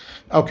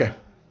 Okay.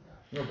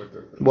 No,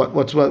 but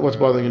What's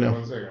bothering you now?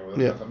 1 second. Was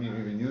Chachamim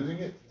even using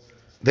it?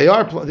 They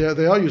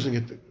are using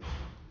it.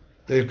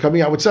 They're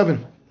coming out with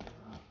 7.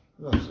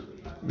 No,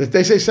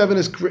 They say 7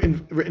 is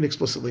written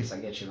explicitly.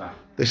 Tisager Sheva.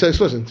 They say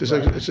explicit.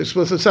 It's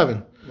explicit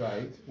 7.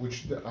 right.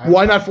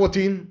 Why not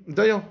 14?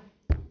 Dayo.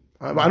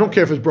 I don't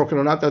care if it's broken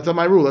or not. That's not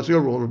my rule. That's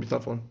your rule, Rabbi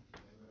Tarfon.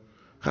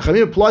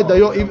 Chachamim applied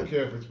dayo They even. don't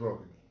care if it's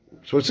broken.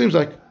 So it seems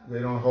like. They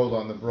don't hold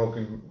on the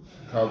broken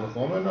Kal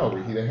Vachomer? No,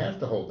 they have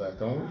to hold that,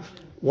 don't we?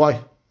 Why?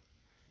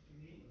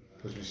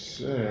 Because we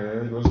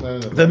said, wasn't that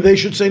in the... Then they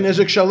should say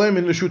Nezek Shalem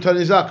in the Reshut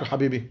HaNizak,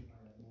 Habibi.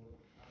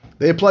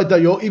 They applied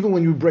dayo even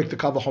when you break the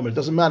Kal Vachomer. It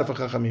doesn't matter for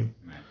Chachamim.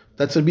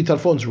 That's Rabbi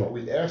Tarfon's rule.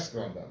 We asked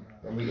on them.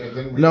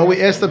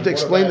 We asked them to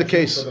explain the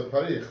case.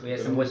 We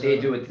asked them what they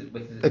do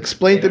with the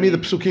Explain to me the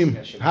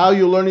psukim. How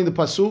you're learning the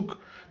pasuk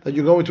that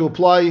you're going to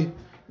apply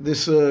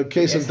this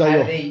case of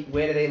dayo.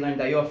 Where do they learn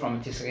dayo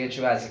from? Tisager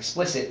Sheva is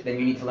explicit. Then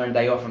you need to learn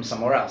dayo from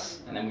somewhere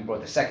else. And then we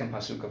brought the second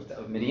pasuk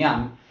of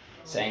Miriam,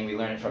 saying we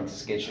learn it from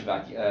Tisager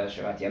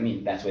Shivat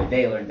Yamim. That's where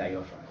they learn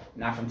dayo from,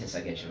 not from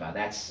Tisager Sheva.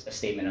 That's a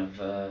statement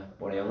of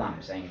Borei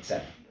Olam saying it's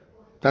 7.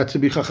 That's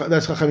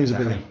Chachamim's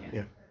opinion.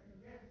 Yeah.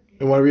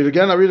 You want to read it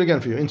again? I'll read it again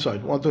for you,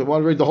 inside. Want to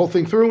read the whole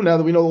thing through, now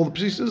that we know all the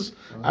pieces?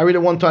 I read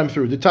it one time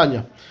through. The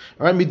Tanya.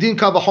 All right, Midin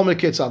Kal Vachomer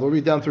Ketzad. We'll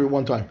read down through it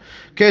one time.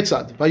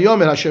 Ketzad.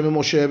 Vayomer Hashem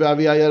Moshe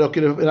ve'avi yarok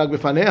irag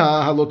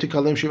befaneha halo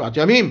tikalem shivat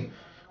yamim.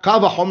 Kal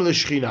Vachomer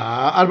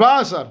l'shchina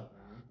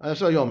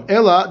 14 yom.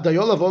 Ela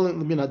dayo lavo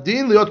min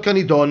hadin liot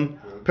kanidon.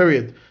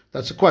 Period.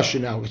 That's a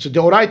question now. It's a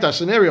deoraita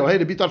scenario. Hey,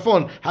 the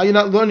bitarfon. How are you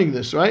not learning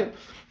this, right?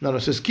 No,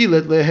 it says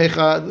kilet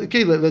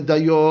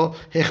dayo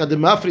hecha de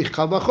mafrich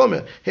Kal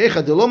Vachomer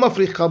hecha de lo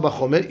mafrich Kal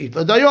Vachomer it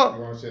dayo.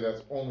 You want to say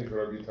that's only for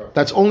Rabbi Tarfon?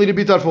 That's only the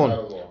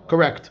bitarfon.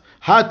 Correct.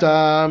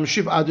 Hatam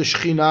shiv'ad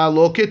shchina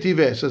lo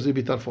ketive, says the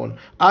bitarfon.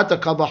 Ata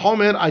Kal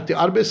Vachomer ite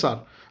arbesar.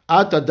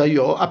 Ata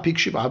dayo apik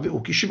shiv'a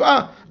ve'uki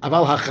shiv'a.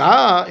 Aval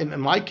hacha, in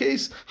my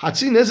case,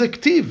 hatzi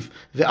nezek tiv.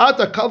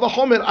 Ve'ata kal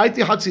v'chomer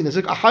aiti hatzi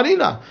nezek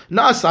acharina.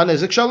 Na'asa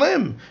nezek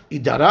shalem.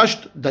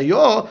 Idarasht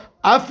dayo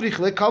africh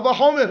le kal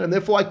v'chomer. And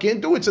therefore I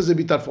can't do it, says the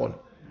bitarfon.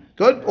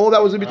 Good? All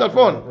that was a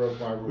bitarfon.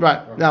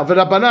 Right. Now,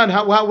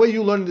 v'Rabbanan, where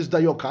you learn this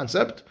dayo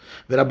concept?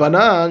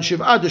 V'Rabbanan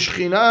shiv'a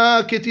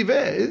deshchina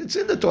ketiveh. It's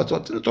in the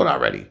Torah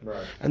already.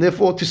 Right. And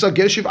therefore,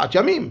 tisager shiv'at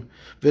yamim.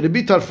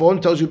 V'Rabbi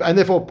Tarfon tells you, and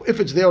therefore, if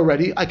it's there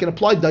already, I can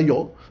apply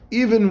dayo,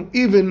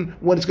 even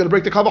when it's going to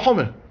break the kal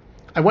v'chomer.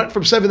 I went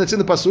from 7 that's in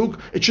the pasuk.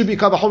 It should be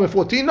kal v'chomer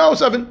 14. No,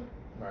 7.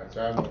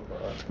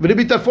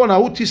 V'Rabbi Tarfon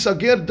ahu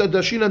tisager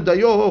dashinan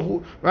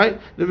dayo. Right?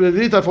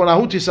 V'Rabbi Tarfon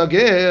ahu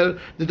tisager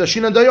the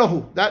dashinan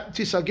dayohu. That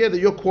tisager that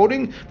you're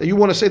quoting, that you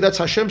want to say that's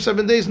Hashem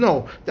 7 days.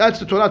 No, that's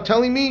the Torah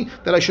telling me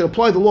that I should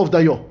apply the law of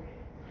dayo.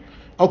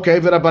 Okay,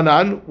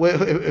 v'Rabbanan,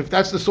 if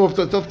that's the source,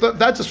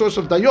 that's the source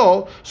of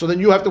dayo, so then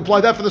you have to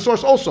apply that for the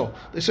source also.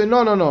 They say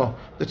no,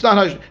 it's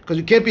not because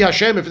it can't be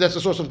Hashem if that's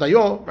the source of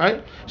dayo,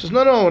 right? He says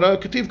no,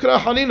 ketiv kra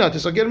hanina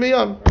tisager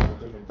miyam.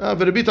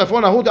 V'Rabbi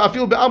Tarfon ahu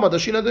da'afil be'ama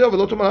dashina dayo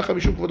v'lo tomar hacha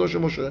mishum kvodo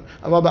shel Moshe.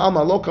 Aval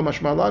be'ama lo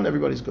kamashmalan.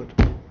 Everybody's good.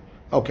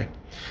 Okay.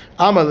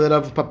 Ama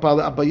l'Rav Papa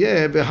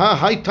Abaye v'ha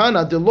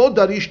haytana delo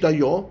darish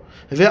dayo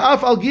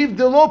ve'af al give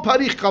delo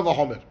parich kal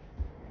v'chomer.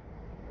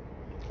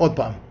 Od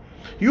pam.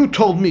 You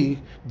told me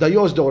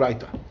dayo is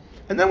doraita,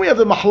 and then we have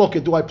the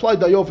mahloket. Do I apply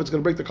dayo if it's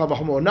going to break the kal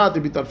v'chomer or not? The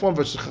bitarfon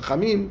versus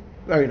chachamim.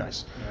 Very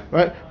nice,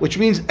 right? Which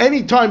means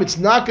any time it's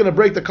not going to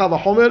break the kal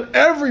v'chomer,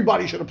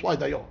 everybody should apply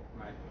dayo.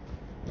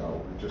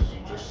 No,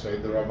 just say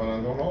the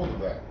Rabbanan don't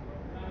hold that.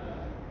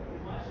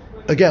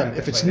 Again,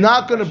 if it's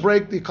not going to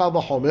break the kal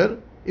v'chomer,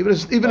 even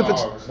if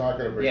it's not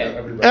going to break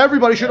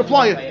everybody should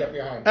apply it.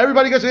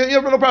 Everybody gets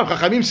no problem.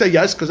 Chachamim say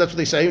yes because that's what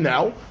they say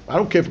now. I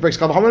don't care if it breaks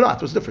kal v'chomer or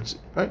not. What's the difference,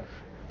 right?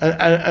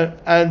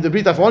 And the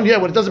bitafon,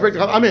 when it doesn't break the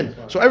kal, I'm in.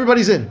 So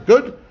everybody's in.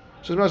 Good.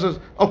 So the says,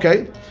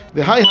 okay.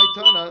 The high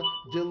haytana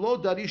delo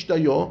darish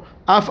dayo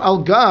af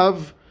al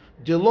gav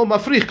delo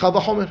mafrich kal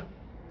v'chomer.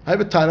 I have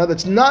a tana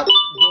that's not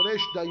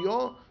doresh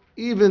dayo,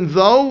 even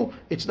though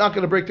it's not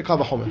going to break the kal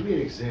v'chomer. Give me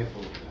an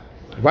example of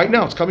that. Right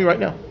now, it's coming right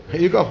now.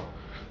 Here you go.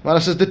 Mara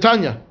says the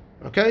Tanya.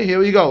 Okay, here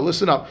we go.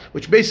 Listen up.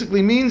 Which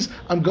basically means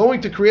I'm going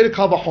to create a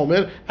kal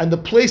v'chomer, and the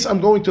place I'm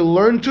going to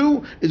learn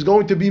to is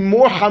going to be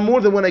more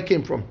hamur than when I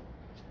came from.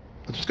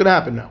 That's what's going to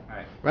happen now.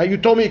 Right? You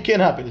told me it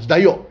can't happen. It's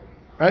dayo.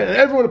 Right? And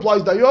everyone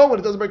applies dayo when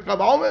it doesn't break the kal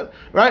v'chomer.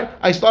 Right?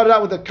 I started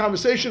out with a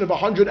conversation of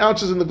 100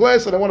 ounces in the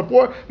glass that I want to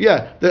pour.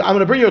 I'm going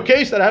to bring you a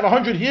case that I have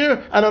 100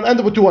 here, and I'll end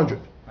up with 200.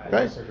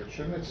 Okay?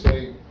 Shouldn't it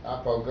say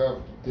apal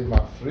gav de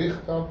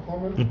mafrich kal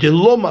v'chomer? De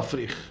lo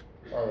mafrich.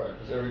 All right,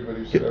 because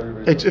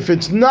everybody. If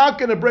it's not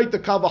going to break the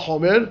kal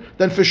v'chomer,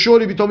 then for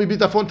sure, if you told me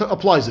bitafon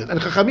applies it,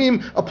 and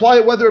chachamim apply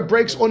it whether it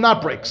breaks or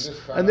not breaks,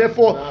 and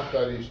therefore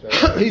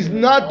he's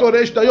not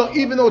doresh dayo,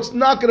 even though it's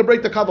not going to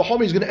break the kal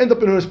v'chomer, he's going to end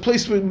up in his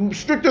place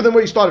stricter than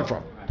where he started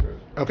from.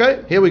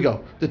 Okay, here we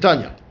go. The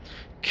Tanya,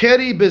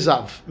 keri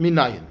bezav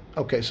minayin.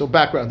 Okay, so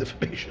background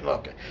information.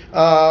 Okay,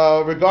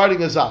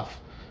 regarding a zav,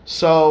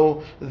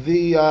 so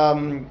the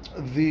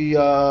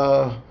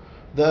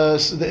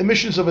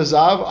emissions of a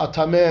zav are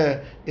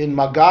tameh in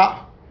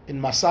maga,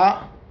 in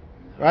masa,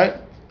 right?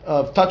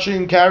 Of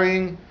touching,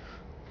 carrying.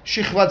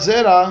 Shichvat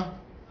zera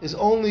is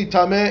only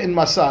tameh in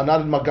masa, not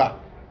in maga.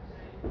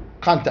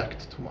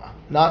 Contact tumah,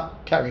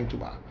 not carrying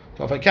tumah.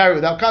 So if I carry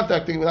without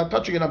contacting, without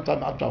touching it, I'm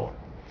tahor.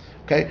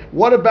 Okay.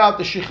 What about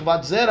the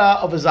shichvat zera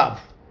of a zav?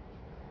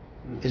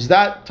 Is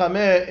that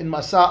tameh in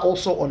masa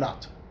also or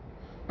not?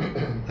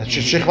 That's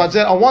shichvat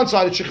zera. On one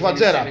side, it's shichvat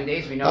zera. 7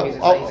 days, we know he's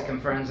a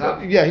confirmed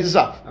zav. Yeah, he's a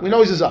zav. Okay. We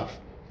know he's a zav.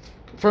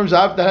 Confirmed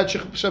zav that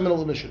had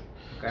seminal emission.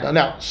 Okay.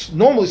 Now,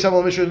 normally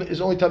seminal emission is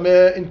only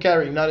tameh in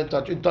carrying, not in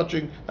touching,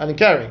 not in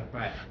carrying.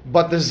 Right.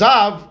 But the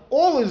zav,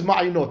 all his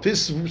ma'inot,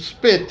 his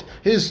spit,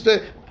 his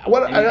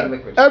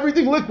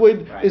everything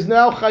liquid right. is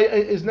now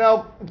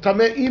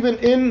tameh even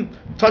in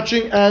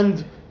touching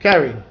and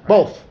carrying, right.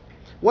 Both.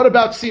 What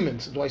about semen?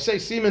 So do I say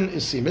semen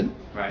is semen?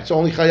 Right. It's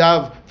only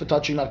chayav for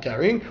touching, not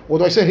carrying. Or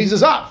do I say he's a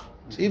zav?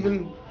 It's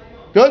even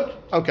good?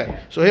 Okay.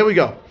 So here we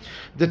go.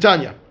 The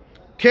Tanya.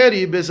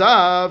 Keri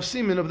bezav,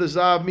 semen of the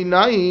zav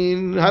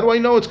minayin. How do I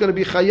know it's going to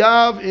be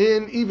chayav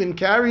in even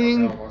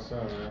carrying?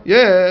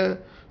 Yeah.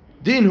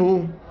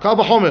 Dinhu kal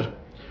v'chomer.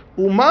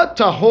 Uma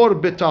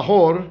tahor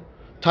betahor,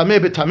 tameh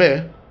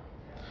betameh.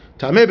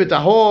 Tameh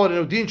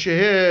betahor, din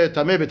sheheh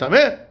tameh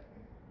betameh.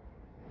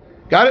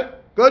 Got it?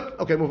 Good?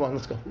 Okay, move on.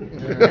 Let's go.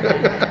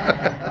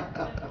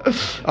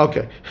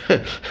 Okay.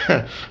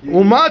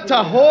 Uma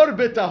tahor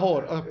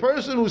betahor. A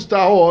person who's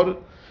tahor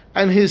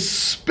and his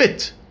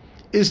spit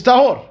is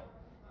tahor.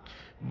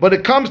 But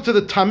it comes to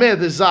the tameh,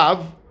 the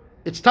zav,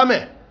 it's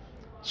tameh.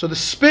 So the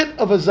spit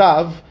of a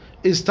zav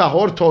is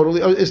tahor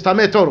totally, is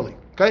tameh totally.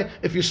 Okay?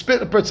 If you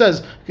spit, it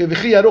says,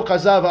 v'chi yaruk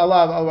hazav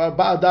alav,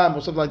 ba'adam,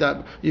 or something like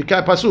that, you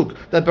can't pasuk.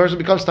 That person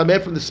becomes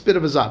tameh from the spit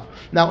of a zav.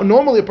 Now,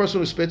 normally a person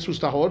who spits, who's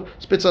tahor,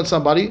 spits on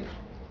somebody,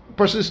 the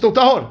person is still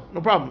tahor,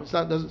 no problem. It's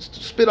not,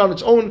 spit on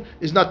its own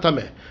is not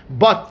tameh.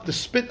 But the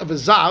spit of a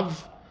zav,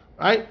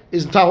 right,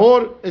 is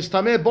tahor, is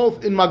tameh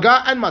both in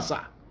maga and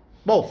masa.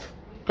 Both.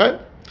 Okay?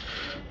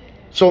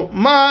 So,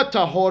 ma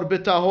tahor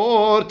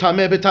betahor,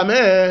 tameh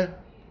betameh.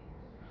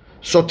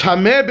 So,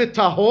 tameh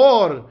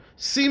betahor,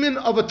 semen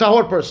of a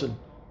tahor person.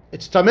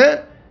 It's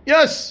tameh?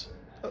 Yes.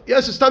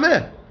 Yes, it's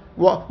tameh.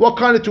 What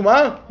kind of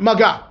tumah?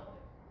 Maga.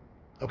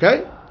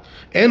 Okay?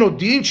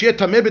 Enodin sheyeh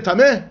tameh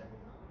betameh.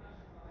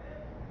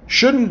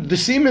 Shouldn't the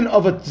semen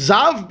of a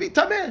zav be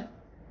tameh?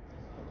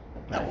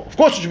 Now, of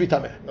course it should be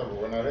tameh. No,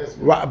 but we're not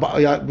asking. Right,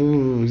 but, yeah,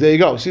 there you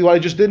go. See what I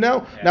just did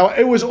now? Yeah. Now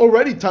it was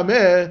already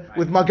tameh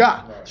with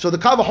maga. Right. So the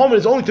kal v'chomer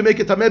is only to make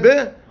it tameh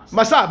be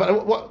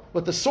masa.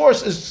 But the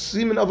source is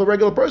semen of a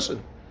regular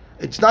person.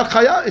 It's not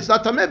chaya. It's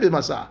not tameh be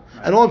masa.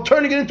 And all I'm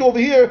turning it into over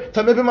here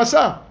tameh be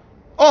masa.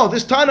 Oh,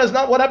 this tana is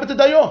not what happened to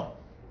dayo.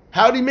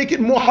 How did he make it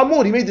more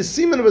hamur? He made the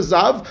semen of a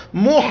zav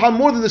more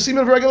hamur than the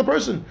semen of a regular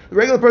person. The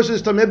regular person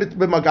is tameh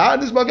be maga,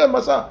 and this maga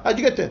masa. How'd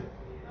you get there?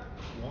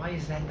 Why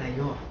is that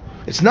dayo?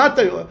 It's not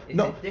dayo. It's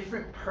No. a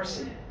different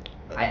person.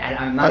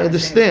 I'm not I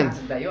understand.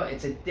 saying it's not dayo.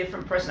 It's a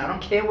different person. I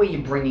don't care where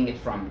you're bringing it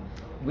from.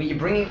 Where you're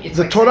bringing it's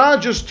The like Torah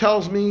saying, just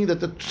tells me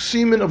that the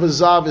semen of a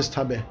zav is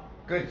tameh.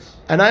 good.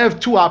 And I have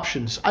two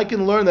options. I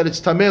can learn that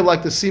it's tameh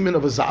like the semen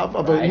of a zav,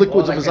 of a Right,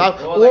 liquids or of a like zav,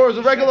 a- or or like as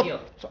a regular. shahil.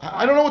 So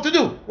I don't know what to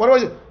do. What do I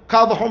do?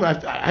 Kal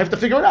v'chomer. I have to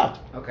figure it out.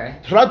 Okay,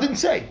 Torah didn't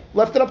say.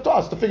 Left it up to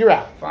us to figure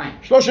out. fine.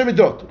 Shlosh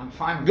midot. I'm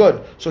fine with Good.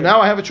 that. So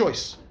now I have a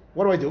choice.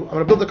 What do I do? I'm going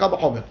to build the kal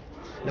v'chomer.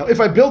 Now, if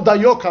I build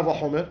dayo kal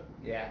v'chomer,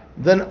 Yeah.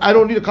 then I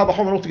don't need a kal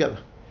v'chomer altogether.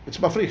 It's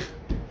mafrich.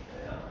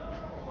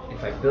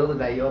 If I build a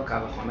dayo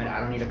kavachomer, I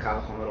don't need a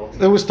kavachomer It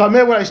altogether. was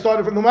tameh when I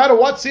started. From no matter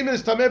what semen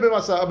is tameh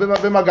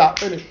b'maga.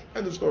 Finish.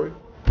 End of story.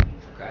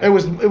 Okay. It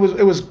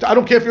was. I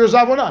don't care if you're a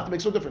zav or not. It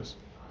makes no difference.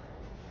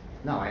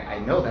 No, I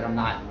know that I'm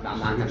not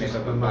just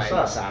tameh a by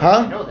masah. masah.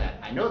 Huh? I know that.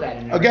 I know that.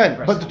 In a Again,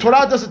 regular but the person.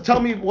 Torah doesn't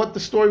tell me what the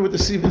story with the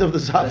semen of the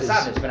zav The is.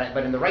 Sabbath,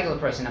 but in the regular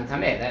person, I'm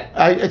tameh.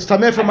 That It's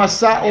tameh for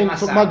masa Tameh or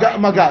for masah, maga. right?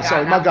 Maga,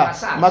 sorry, not maga.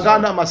 masah. Maga, So-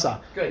 not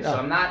masa. good. Yeah. So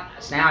I'm not.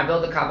 So now I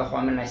build a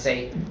kavachomer and I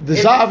say The if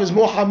zav it's- is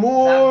more zav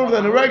hamur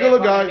than a hamur, regular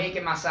therefore I'm guy. Make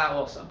it masah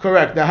also.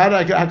 Correct. Now, how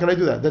can I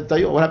do that? That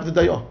dayo. What happened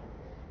to dayo?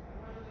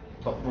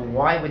 But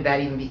why would that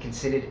even be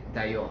considered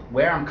dayo?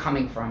 Where I'm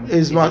coming from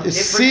Is a ma- is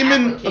different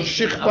semen of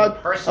application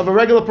shichvat person. of a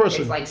regular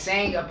person. It's like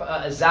saying a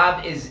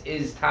zav is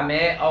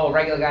tameh. Oh, a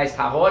regular guy is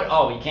tahor.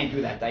 Oh, you can't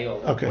do that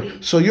dayo. What do Okay.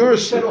 you- So you're He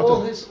said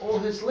all his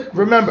liquids.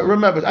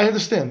 remember. I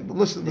understand. But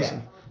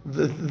listen.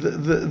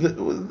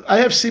 I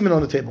have semen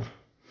on the table.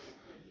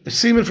 A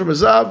semen from a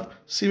zav,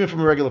 semen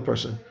from a regular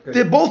person. Good.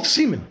 They're both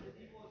semen.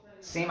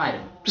 Same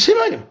item. The same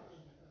item.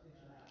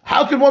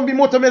 How can one be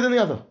more tameh than the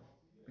other?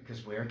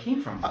 Because where it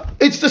came from.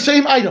 It's the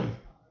same item.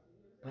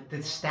 But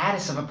the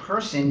status of a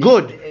person.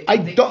 Good. it I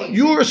dictates don't. it.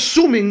 You're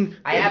assuming.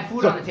 I have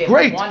food on the table.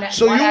 Great. One-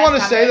 So one you has want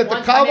to say tameh, that the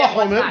one's kal tameh,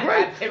 one's v'chomer. not. I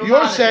Great. have terumah You're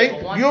on the saying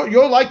table. One's-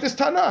 you're like this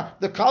tana.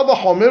 The kal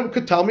v'chomer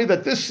could tell me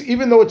that this,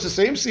 even though it's the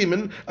same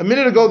semen, a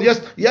minute ago,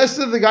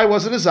 yesterday the guy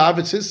wasn't a zav.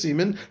 It's his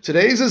semen.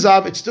 Today he's a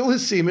zav. It's still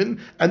his semen,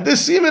 and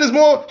this semen is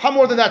more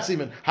hamor than that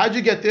semen. How'd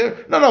you get there?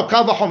 No,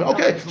 kal v'chomer.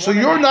 Okay. it's more So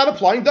than you're that. not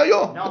applying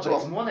dayo. No, That's but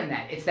all. it's more than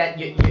that. It's that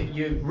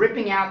you're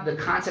ripping out the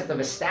concept of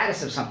a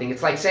status of something.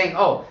 It's like saying,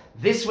 oh,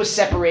 this was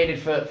separated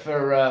for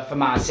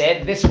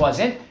Maaseh, this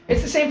wasn't.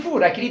 It's the same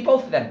food. I could eat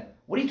both of them.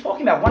 What are you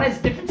talking about? One has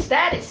different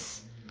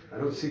status. I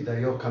don't see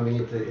Dayo coming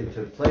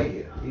into play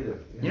here either.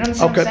 You know what I'm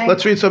saying? Okay,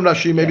 let's read some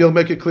Rashi. Maybe Yeah. he'll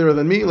make it clearer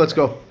than me. Let's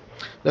go.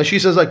 Rashi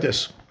says like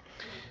this: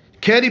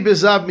 Keri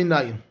bezav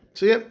minayin.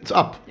 See it? It's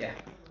up. Yeah.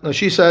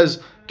 Rashi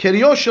says,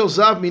 Kerio shel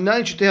zav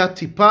minayin sheteh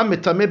tipa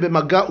metame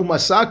b'maga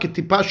umasa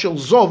ketipa shel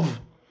zov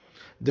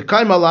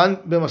dekai malan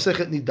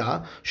b'masechet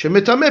nida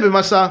shemetame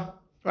b'masa.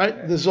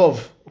 Right? The zov.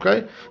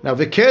 Okay. Now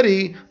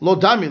v'keri lo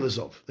dami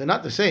lezov. They're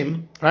not the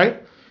same.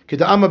 Right?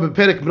 Keda'ama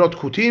beperek bnot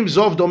kutim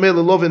zov domeh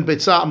lelovin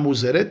betza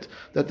muzeret.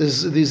 That the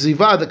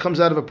ziva that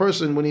comes out of a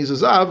person when he's a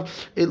zav,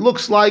 it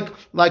looks like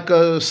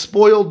a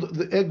spoiled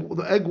the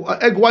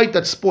egg white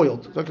that's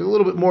spoiled. It's like a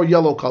little bit more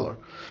yellow color.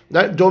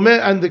 That domeh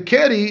and the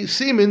keri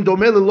semen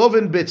domeh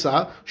lelovin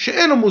betza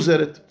she'eno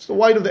muzeret. It's the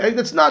white of the egg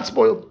that's not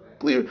spoiled.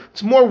 Clear.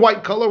 It's more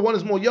white color. One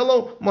is more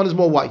yellow. One is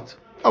more white.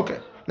 Okay.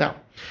 Now,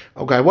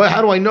 well,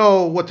 how do I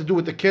know what to do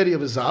with the keri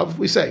of a zav?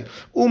 We say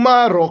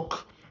umarok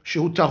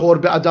shehu tahor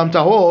be'adam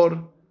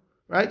tahor.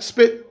 Right?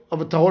 Spit of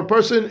a tahor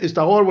person is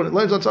tahor when it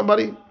lands on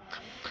somebody.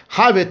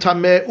 Have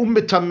tameh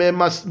umbetameh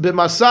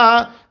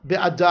b'masa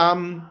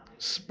be'adam.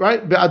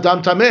 Right?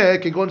 Be'adam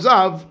tameh kegon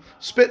zav.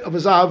 Spit of a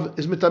zav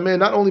is mitameh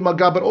not only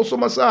maga but also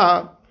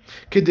masa.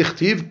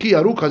 Kedichtiv ki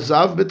aruk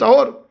hazav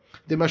betahor.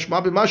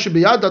 Demashma b'ma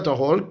shebiyad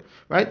tahor.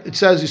 Right? It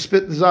says you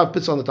spit the zav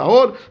pits on the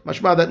tahor.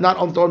 Mashma that not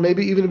on the tahor,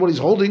 maybe even what he's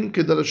holding.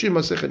 Kedarashim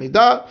masechet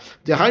nida.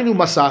 Dehainu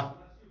masa.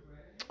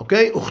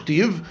 Okay,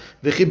 uchtiv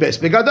v'chibes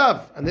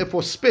begadav, and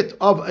therefore spit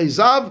of a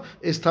zav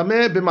is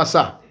tameh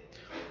b'masa.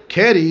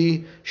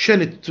 Keri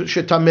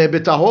shetameh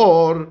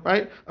b'tahor,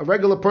 right? A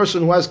regular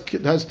person who has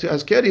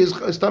keri is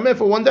tameh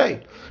for one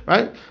day,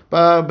 right?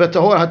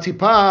 B'tahor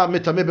hatipa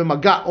mitameh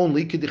b'maga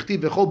only.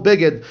 Kedichtiv v'chol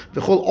beged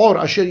v'chol or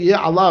asher yeh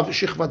alav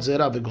shichvat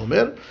zera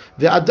v'gomer.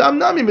 Ve'adam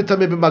nami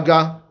mitameh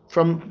b'maga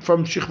from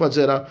Shichvat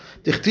Zera.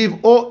 Dichtiv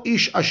o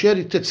ish asher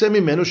tetzeh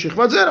mimenu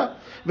Shichvat Zera.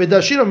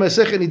 ודרשים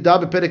במסכת נידה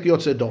בפרק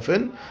יוצא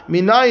דופן,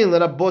 מניין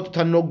לרבות את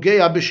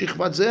הנוגע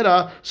בשכבת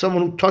זרע,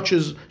 someone who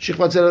touches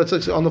שכבת זרע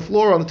that's on the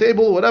floor, on the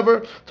table,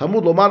 whatever,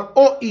 תלמוד לומר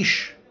או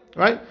איש,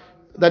 right?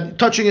 That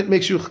touching it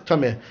makes you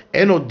tameh.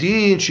 אין עוד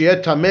דין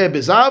שיהיה tameh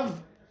בזב,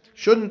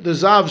 shouldn't the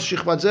zav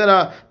שכבת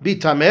זרע be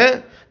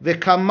tameh?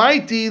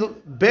 וקמייתי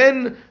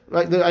בין,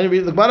 I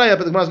read the Gemara,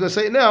 but the Gemara is going to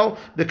say it now,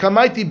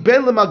 וקמייתי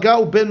בין למגע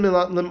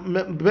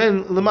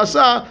ובין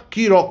למסע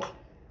kirok.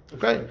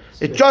 Okay,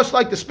 it's just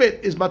like the spit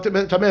is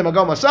tameh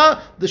magal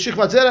masa. The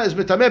shichvat zera is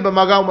tameh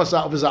b'magal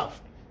masa of zav.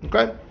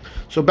 Okay,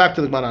 so back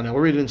to the Gemara now.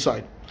 We'll read it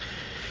inside.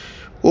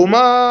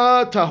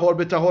 Uma tahor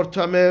betahor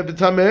tameh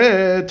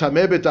betameh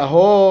tameh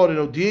betahor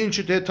enodin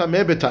shete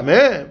tameh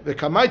betameh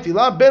v'kamaiti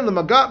la ben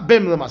lemaga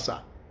ben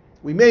lemasa.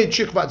 We made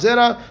shichvat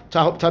zera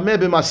tameh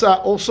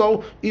b'masa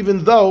also,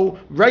 even though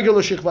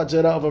regular shichvat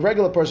zera of a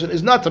regular person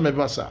is not tameh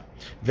b'masa.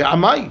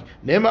 Ve'amai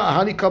nema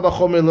ahani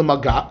kavachomer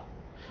lemaga.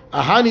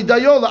 Ahani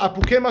dayo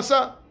la'apuke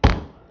masa.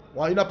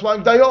 Why are you not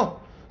applying dayo?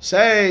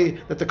 Say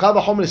that the kal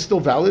v'chomer is still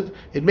valid.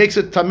 It makes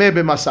it tameh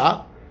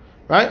b'masa,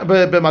 right?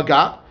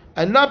 B'maga,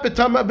 and not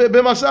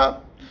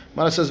b'masa.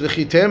 Mara says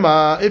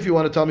v'chitema. If you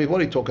want to tell me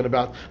what are you talking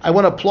about, I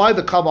want to apply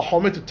the kal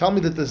v'chomer to tell me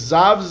that the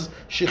zav's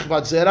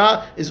shichvat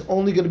zera is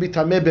only going to be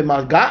tameh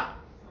b'maga.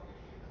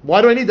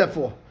 Why do I need that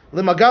for?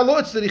 L'maga lo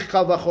etzerich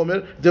kal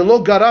v'chomer de lo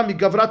gara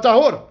migavrat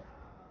tahor.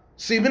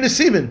 Semen is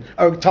semen.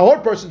 A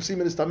tahor person's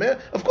semen is tameh.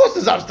 Of course,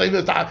 the zav's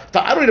tameh.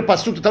 I don't need a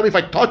pasuk to tell me if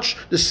I touch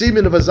the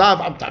semen of a zav,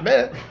 I'm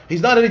tameh.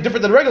 He's not any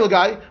different than a regular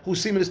guy whose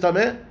semen is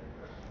tameh,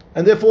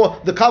 and therefore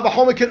the kal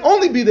v'chomer can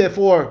only be there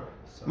for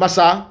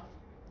masa.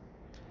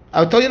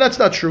 I'll tell you that's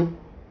not true.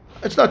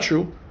 It's not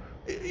true.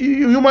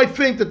 You might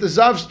think that the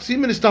zav's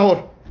semen is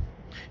tahor.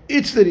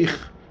 Itzderich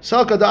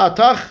sal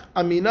kada'atach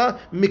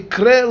amina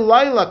mikre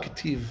laila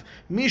ketiv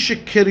mi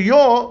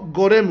shekeryo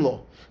gorem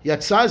lo.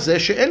 יצא זה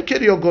שאין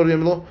קריו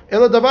גורם לו,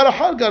 אלא דבר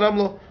אחר גרם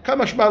לו,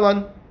 כמה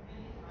שמלן.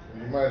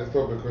 You might have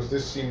thought because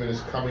this semen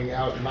is coming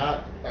out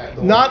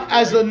not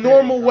as a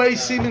normal way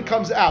semen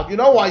comes out. You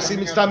know why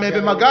semen is tameh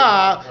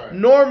b'maga?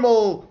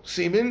 Normal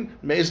semen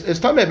is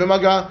tameh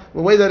b'maga,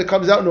 the way that it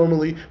comes out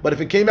normally. But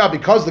if it came out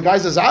because the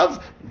guy's a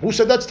zav, who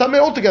said that's tameh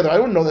altogether? I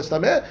wouldn't know that's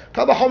tameh.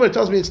 Kal v'chomer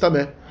tells me it's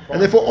tameh.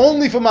 And therefore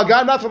only for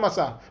maga, not for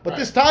masa. But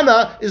this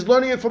Tana is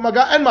learning it for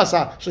maga and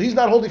masa, so he's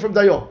not holding from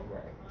dayo.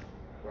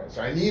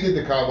 So I needed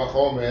the kal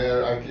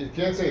v'chomer. I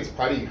can't say it's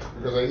parich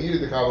because I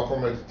needed the kal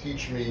v'chomer to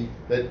teach me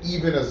that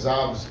even a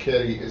zav's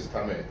keri is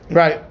tameh.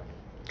 Right,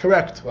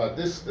 correct. But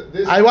this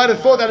I would have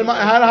thought that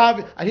I had to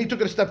have, and he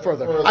took it a step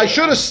further. I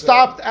should have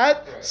stopped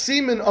at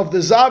semen of the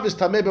zav is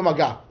tameh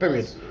b'maga.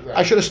 Period. Right.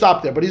 I should have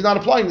stopped there, but he's not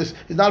applying this.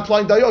 He's not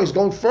applying dayo. He's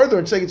going further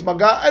and saying it's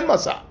maga and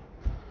masa.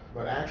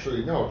 But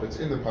actually, no. If it's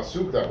in the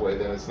pasuk that way,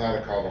 then it's not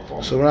a kal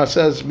v'chomer. So when it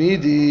says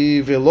midi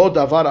velo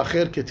davar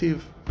acher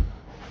ketiv.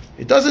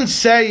 It doesn't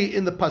say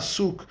in the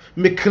pasuk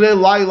mikre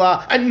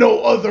laila and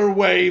no other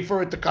way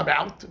for it to come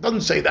out. It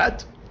doesn't say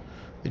that.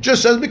 It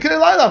just says mikre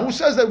laila. Who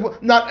says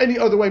that? Not any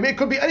other way. It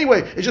could be any way.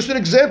 It's just an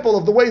example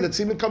of the way that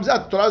semen comes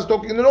out. The Torah is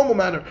talking in the normal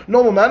manner.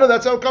 Normal manner.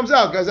 That's how it comes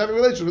out. Guys having a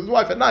relationship with his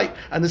wife at night,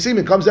 and the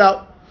semen comes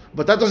out.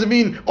 But that doesn't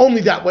mean only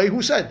that way.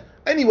 Who said?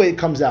 Any way it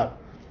comes out,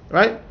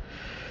 right?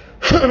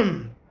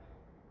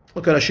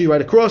 Look at Rashi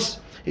right across.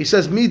 He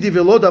says midi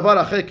velo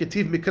davar acher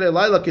ketiv mikre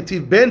laila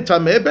ketiv ben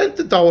tameh ben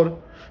tahor.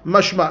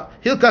 Mashma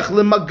hilkach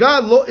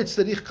lemaga lo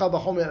itzerich kal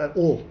v'chomer at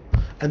all,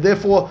 and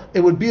therefore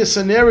it would be a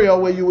scenario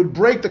where you would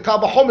break the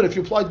kal v'chomer if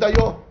you applied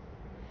dayo.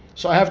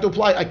 So I have to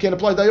apply. I can't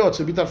apply dayo. It's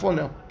a bitarfon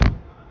now.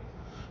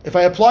 If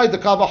I applied the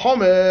kal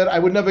v'chomer, I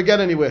would never get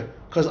anywhere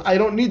because I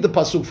don't need the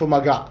pasuk for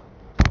maga.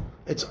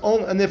 It's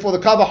only, and therefore the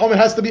kal v'chomer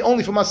has to be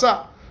only for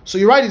masa. So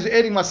you're right. He's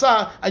adding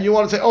masa, and you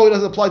want to say, oh, he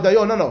doesn't apply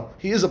dayo. No.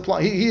 He is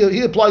apply.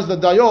 He applies the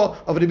dayo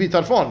of the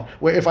bitarfon.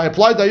 Where if I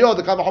apply dayo,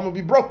 the kal v'chomer would be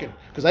broken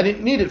because I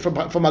didn't need it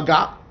for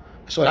maga.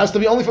 So it has to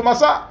be only for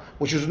masa,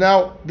 which is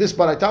now this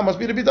baraita must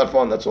be the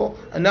bitarfon. That's all.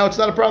 And now it's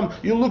not a problem.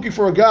 You're looking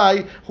for a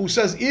guy who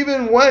says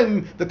even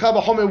when the kal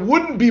v'chomer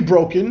wouldn't be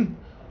broken,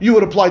 you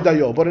would apply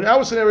dayo. But in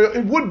our scenario,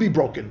 it would be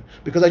broken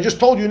because I just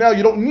told you now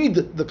you don't need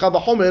the kal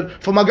v'chomer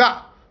for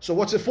maga. So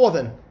what's it for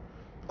then?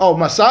 Oh,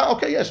 masa.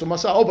 Okay, yes, so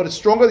masa. Oh, but it's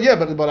stronger. Yeah,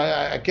 but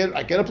I can't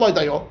apply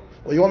dayo.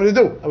 What do you want me to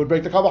do? I would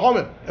break the kal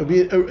v'chomer. It would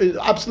be an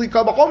obsolete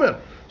kal v'chomer.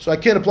 So I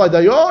can't apply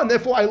dayo, and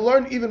therefore I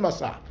learn even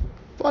masa.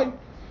 Fine.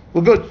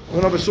 We're good. We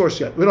don't have a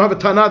source yet. We don't have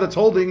a Tana that's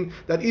holding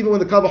that even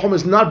when the kal v'chomer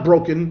is not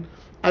broken,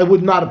 I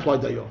would not apply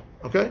dayo.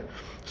 Okay?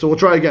 So we'll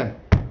try again.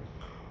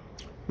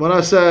 When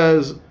I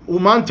says,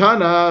 Uman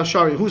Tana,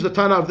 Shari, who's the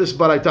Tana of this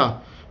baraita?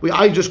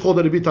 I just called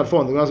it a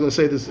bitarfon. I was going to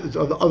say this, it's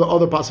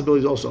other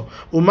possibilities also.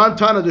 Uman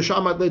Tana,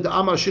 Dushamat le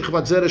Amar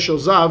Shichvat Zera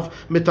Shozav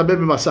Metabeh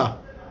B'Masa.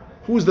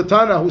 Who's the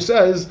Tana who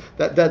says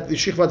that the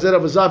Shichvat Zera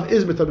of Zav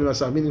is Metabeh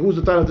B'Masa? Meaning, who's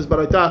the Tana of this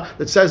baraita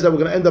that says that we're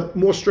going to end up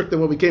more strict than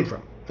where we came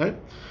from? Okay?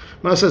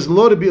 Now it says,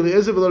 Lo Rabbi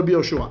Eliezer v'lo Rabbi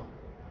Yoshua.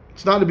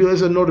 It's not Rabbi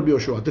Eliezer nor Rabbi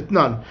Yoshua.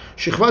 Ditnan.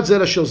 Shechvat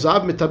zera shel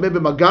zav mitameh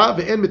b'maga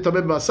ve'en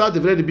mitameh b'masa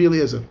divrei Rabbi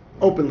Eliezer.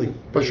 openly.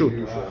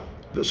 Pashut.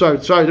 Sorry.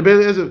 Rabbi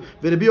Eliezer.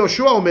 Rabbi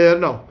Yoshua Omer.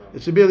 No,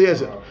 it's Rabbi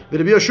Eliezer.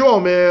 Rabbi Yoshua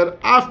Omer.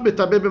 Af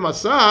metabe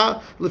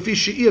b'masa lefi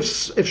she'i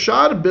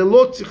efshar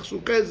belo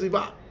tzichrukei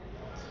ziva.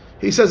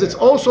 He says it's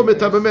also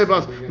metabe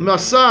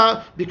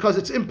b'masa because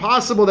it's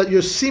impossible that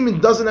your semen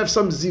doesn't have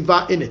some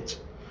ziva in it.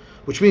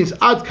 Which means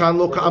ad kan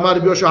lo ka'amar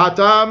Rabbi Yoshua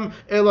hatam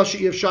ela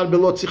she'i efshar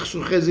belo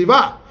tzichrukei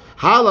ziva.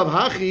 Halav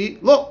hachi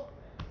lo.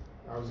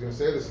 I was going to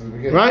say this in the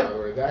beginning, right? By the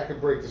way. That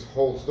could break this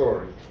whole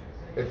story.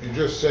 If you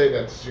just say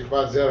that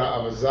Shikvat Zera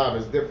of a Zav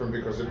is different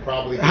because it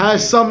probably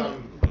has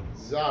some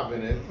Zav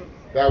in it,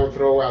 that would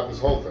throw out this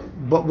whole thing.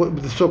 But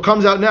so it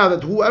comes out now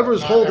that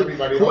whoever's holding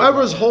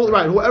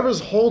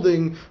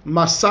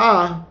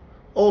Masa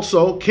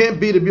also can't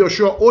be Rabbi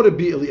Yoshua or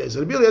Rabbi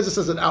Eliezer. Rabbi Eliezer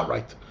says it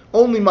outright.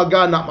 Only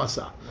Maga, not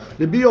Masa.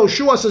 Rabbi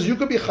Yoshua says you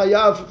could be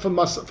chayav for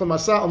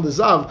Masa on the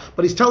Zav,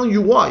 but he's telling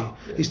you why.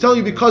 He's telling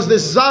you because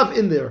there's Zav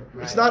in there.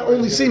 It's not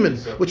only semen,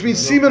 which means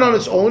semen on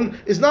its own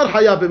is not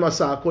chayav in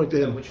Masa according to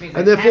him. Which means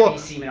and there therefore, can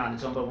be semen on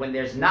its own, but when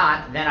there's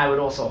not, then I would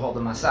also hold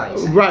the Masa.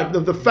 Right.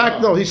 The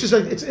fact, no, he's just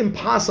saying it's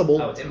impossible.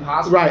 Oh, it's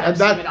impossible. Right, to have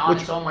and that semen on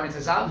its own when it's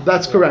a Zav.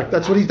 That's correct.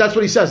 That's what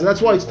he says, and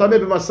that's why it's tameh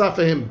b'masa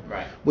for him.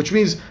 Right. Which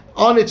means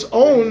on its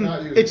own,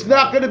 it's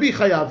not going to be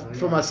chayav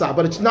for masa,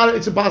 but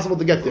it's impossible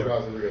to get there.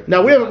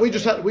 Now we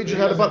just had a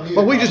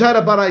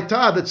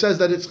baraita that says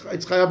that it's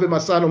chayav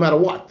b'masa no matter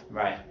what.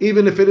 Right.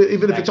 Even if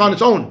it's on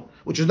its own,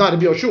 which is not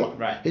Rabbi Yoshua.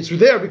 Right. It's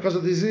there because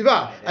of the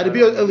ziva. And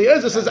Rabbi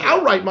Eliezer says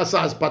outright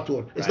masa is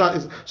patur. It's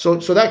not. So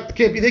that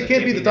can't be. They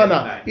can't be the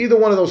Tana. Right. Either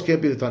one of those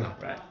can't be the Tana.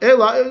 Right.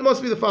 Ela, it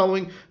must be the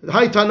following.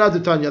 Hai Tana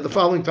de Tanya. The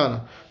following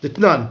Tana.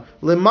 Ditnan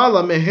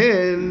lemala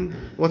mehen.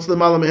 What's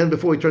lemala mehen?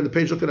 Before we turn the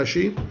page, look at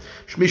Rashi.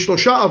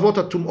 Mishlosha avot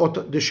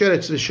atumot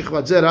desheretz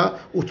v'shechvat zera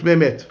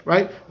utmemet.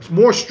 Right. It's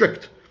more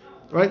strict.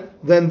 Right,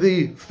 than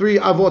the three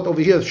avot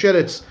over here,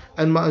 sheretz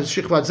and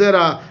shechvat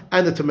zera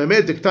and the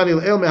tememet. Diktani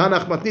el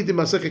mehanach matnitim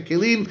masechet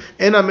kelim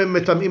ena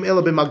metamim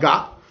ela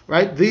b'maga.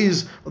 Right,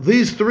 these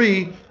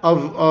three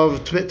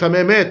of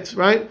tememet,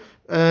 right,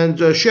 and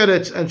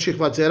sheretz and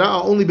shechvat zera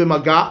are only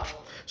b'maga.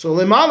 So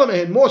lemala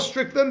mehen, more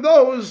strict than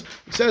those.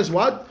 It says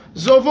what?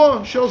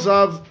 Zovo shel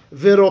zav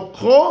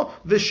v'rokho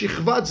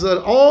v'shechvat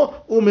zera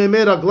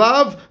u'memeh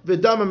raglav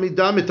v'dam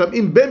amida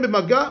metamim ben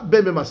b'maga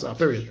ben b'masa.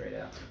 Period.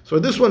 So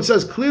this one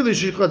says clearly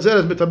shechvat zera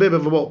is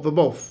metabeh for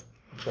both.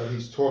 But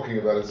he's talking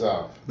about a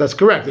Zav. That's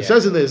correct. It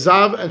says in there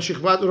Zav and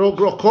shechvat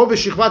rokho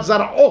v'shechvat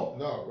zera.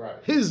 No, right.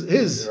 His.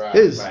 Right.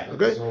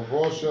 Okay. So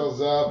Vo shel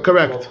Zav.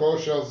 Correct. Rokho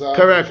shel Zav.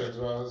 Correct.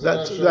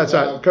 That's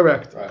right.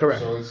 Correct. Right.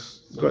 Correct. So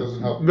it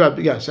doesn't help. Right,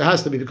 yes, it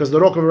has to be because the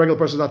rock of a regular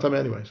person is not tameh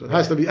anyway. So it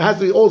has to be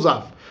all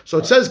zav. So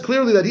it says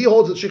clearly that he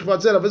holds that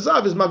shechvat zera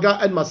v'zav is maga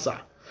and masa,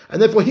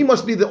 and therefore he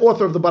must be the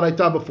author of the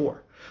baraita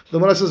before. So the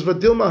Gemara says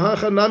v'dilma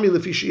hachanami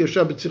lefi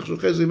she'yashav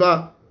b'tzichzuchei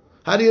ziva.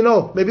 How do you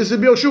know? Maybe it's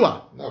Rabbi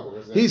Yoshua. No,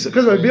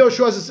 Because Rabbi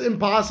Yoshua says it's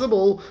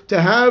impossible to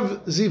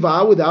have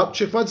ziva without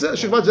shechvat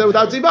zera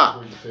without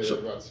ziva.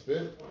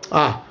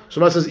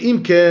 So it says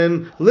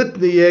imken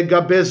litniye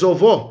gabe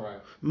zovo.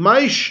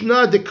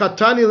 Ma'ishna de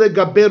katani le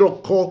gabe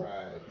roko.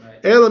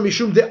 Ela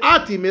mishum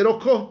de'ati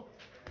meroko.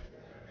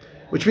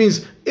 Which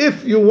means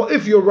if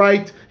you're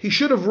right, he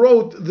should have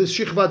wrote the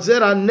shechvat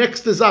zera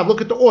next to zav.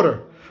 Look at the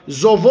order: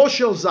 zovo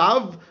shel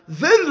zav,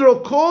 then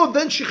roko,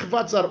 then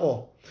shechvat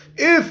zera.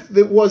 If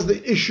there was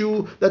the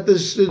issue that the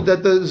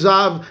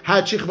zav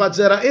had shechvat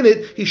zera in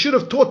it, he should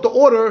have taught the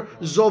order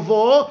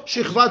zovo,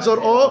 shechvat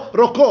zera,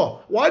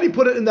 roko. Why did he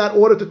put it in that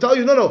order? To tell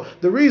you, no.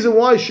 The reason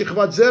why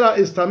shechvat zera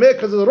is tameh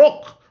because of the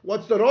rok.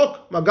 What's the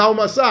rock? Magau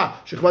Masa.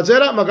 Shechvat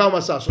zera, Magau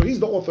Masa. So he's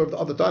the author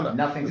of the Tana.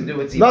 Nothing to do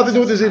with Ziva. Nothing to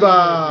do with the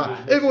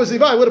Ziva. If it was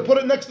Ziva, I would have put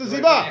it next to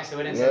Ziva.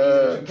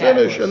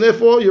 Finish. And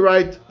therefore, you're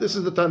right. This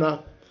is the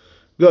Tana.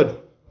 Good.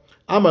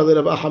 Amar le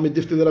Rav Ahamid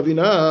difti le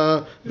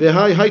Ravina.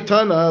 V'hai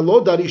Tana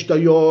lo darish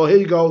dayo. Here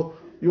you go.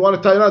 You want a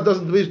Tana that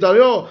doesn't darish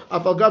dayo?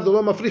 Afal gav the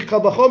lo mafrich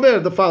kal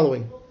b'chomer. The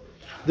following.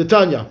 The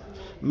Tanya.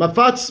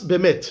 Mafatz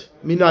bemet.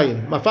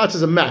 Minayin. Mafatz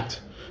is a mat.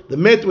 The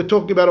met we're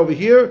talking about over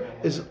here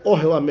is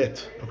ohel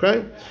hamet.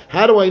 Okay?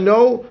 How do I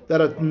know that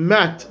a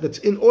mat that's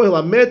in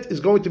ohel hamet is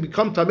going to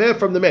become tameh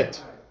from the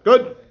met?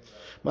 Good.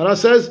 Mara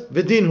says,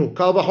 Vidinhu,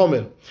 kal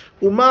v'chomer.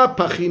 Uma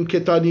pachim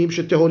ketanim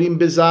shetehorim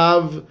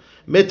bezav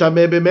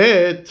metameh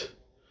bemet.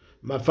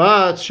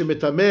 Mafatz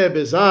shemetameh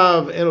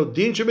bezav eno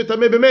din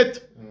shemetameh bemet.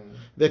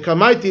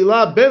 V'kamaiti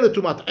la ben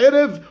letumat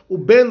erev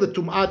uben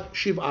letumat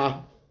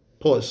shiv'ah.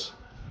 Pause.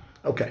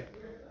 Okay.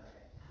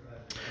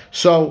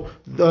 So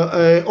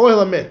the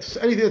oil hamet,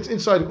 anything that's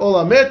inside oil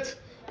hamet,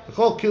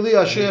 chol kili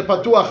asher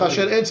patuach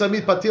asher en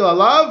samid patil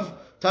alav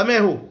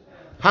tamehu.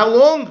 How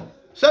long?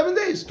 7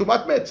 days.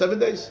 Tumat met, 7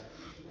 days.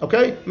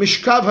 Okay,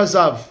 mishkav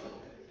hazav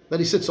that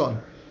he sits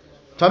on,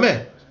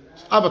 tameh,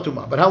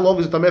 avatuma. But how long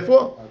is it tameh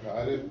for?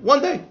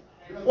 1 day.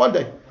 1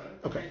 day.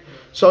 Okay.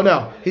 So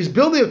now he's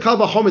building a kal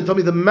v'chomer. Tell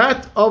me the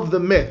mat of the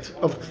met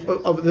of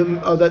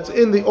that's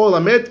in the oil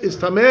hamet is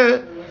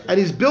tameh, and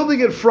he's building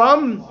it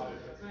from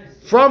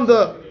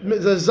the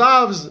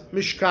Zav's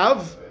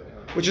Mishkav,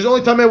 which is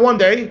only Tameh 1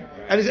 day,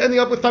 and he's ending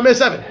up with Tameh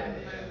 7.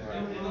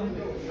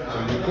 So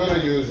you could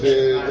have used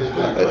the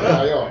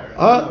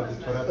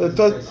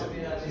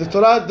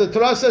The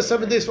Torah says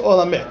 7 days for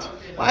all mat.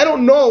 I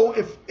don't know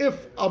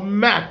if a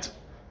mat,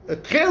 a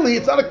keli,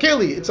 it's not a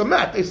keli, it's a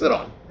mat they sit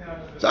on.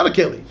 It's not a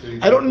keli.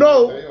 I don't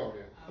know.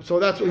 So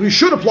that's we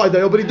should apply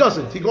dayo, but he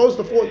doesn't. He goes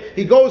to 4.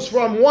 He goes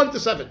from 1 to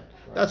 7.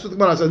 That's what the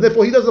Gemara says.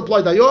 Therefore, he doesn't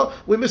apply dayo.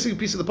 We're missing a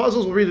piece of the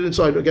puzzles. We'll read it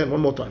inside again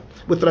one more time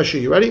with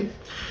Rashi. You ready?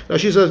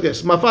 Rashi says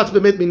this: Mafatz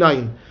b'met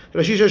minayin.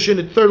 Rashi says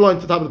shinit, third line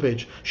to the top of the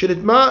page.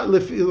 Shinit ma.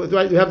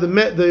 Right, you have the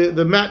mat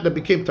that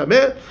became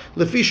tameh.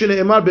 Lefi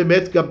shene'emar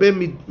b'met gabe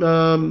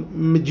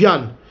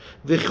midyan.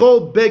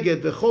 V'chol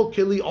beged v'chol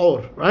keli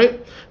or. Right?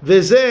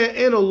 V'zeh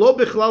eno lo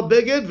bichlal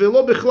beged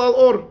v'lo bichlal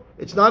or.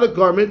 It's not a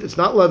garment. It's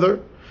not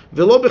leather.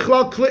 V'lo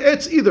bichlal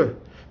kle'etz either.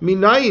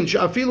 Minayin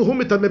she'afilu hu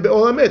mitameh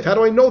be'ol hamet. How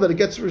do I know that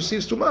it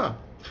receives tumah?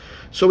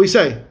 So we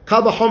say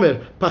kal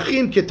v'chomer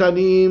pachim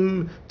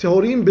ketanim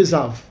tehorim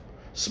bezav.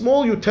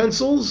 Small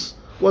utensils.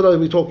 What are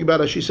we talking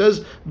about? As she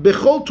says,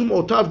 bechol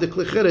tumotav de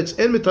klecheretz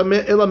en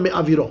mitameh ela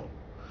me'aviro.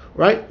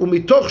 Right?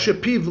 Umitoch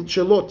shepiv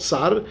shelo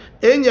tsar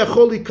en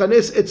yachol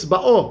likanes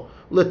etzba'o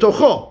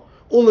letocho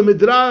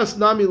ulemidras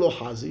nami lo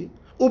hazi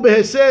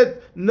ubehesed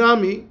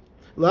nami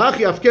la'ach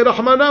yafke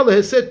rachmana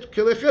lehesed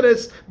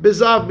klecheretz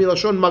bezav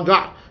milashon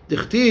maga.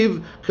 דכתיב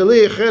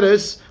כלי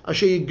חרס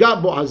אשר ייגע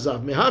בו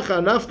הזב מהכה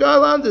נפקא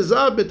לן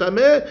דזב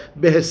מטמא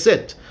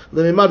בהסת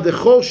לממר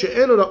דכל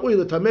שאינו ראוי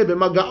לטמא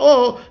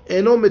במגעו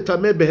אינו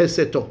מטמא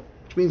בהסתו,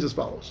 which means as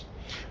follows.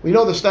 We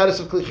know the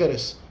status of kli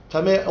cheres,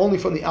 tameh only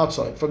from the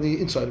outside, from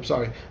the inside, I'm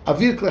sorry.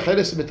 Avir kli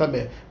cheres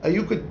mitameh.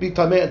 You could be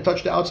tameh and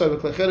touch the outside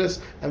of kli cheres,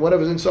 and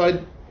whatever's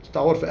inside is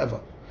tahor forever.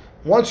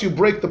 Once you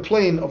break the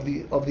plane of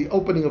the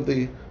opening of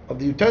the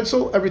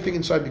utensil, everything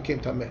inside became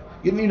tameh.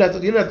 You didn't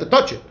have to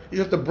touch it. You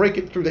just have to break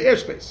it through the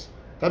airspace.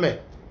 Tameh.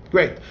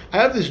 Great. I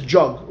have this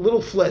jug,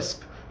 little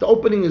flask. The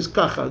opening is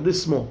kacha,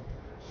 this small.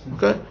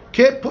 Okay?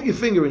 Can't put your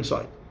finger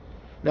inside.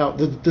 Now,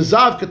 the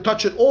zav could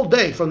touch it all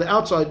day from the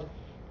outside.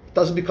 It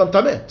doesn't become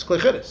tameh. It's kli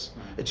cheres.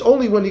 It's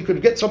only when he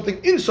could get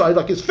something inside,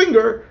 like his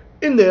finger,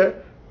 in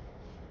there,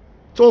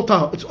 it's all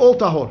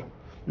tahor.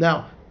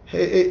 Now,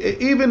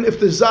 even if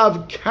the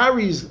zav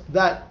carries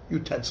that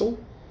utensil,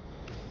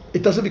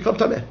 it doesn't become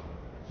tameh,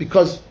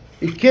 because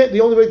it can't.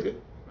 The only way.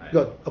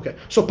 Good. Okay.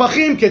 So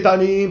pachim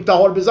ketanim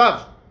tahor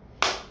bezav.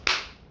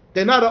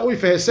 They're not ra'ui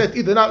for heset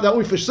either. They're not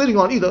ra'ui for sitting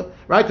on either,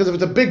 right? Because if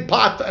it's a big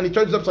pot and he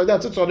turns it upside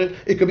down, sits on it,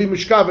 it could be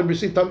mishkav and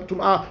receive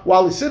tum'ah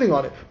while he's sitting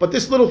on it. But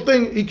this little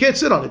thing, he can't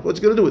sit on it. What's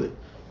he going to do with it?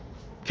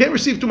 Can't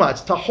receive tum'ah.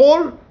 It's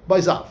tahor by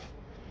zav.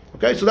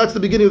 Okay, so that's the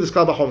beginning of this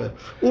kal v'chomer.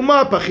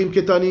 Uma pachim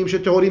ketanim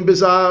shetehorim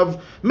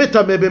bezav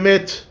mitameh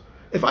bemet.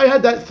 If I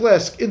had that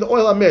flask in the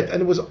oil hamet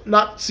and it was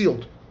not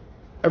sealed,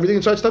 everything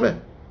inside is tameh.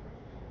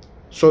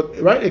 So,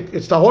 right,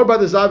 it's tahor by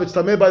the zav, it's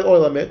tameh by the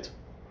oil hamet.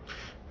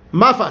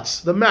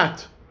 Mafatz, the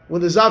mat,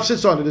 when the zav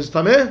sits on it, is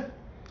tameh?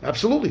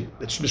 Absolutely.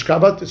 It's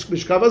mishkava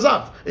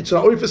zav. It's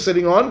ra'ui for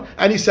sitting on,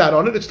 and he sat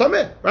on it, it's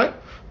tameh, right?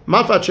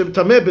 Mafatz shem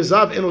tameh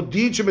bezav eno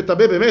did shem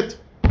tameh bemet.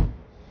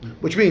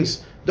 Which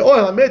means the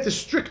oil hamet is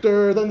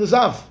stricter than the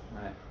zav,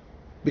 right?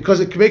 Because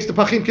it makes the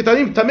pachim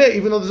ketanim tameh,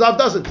 even though the zav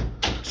doesn't.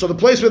 So the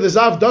place where the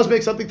zav does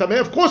make something tameh,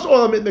 of course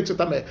oil hamet makes it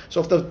tameh.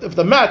 So if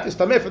the mat is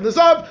tameh from the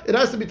zav, it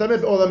has to be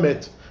tameh oil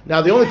hamet.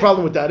 Now the only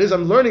problem with that is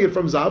I'm learning it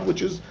from zav,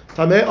 which is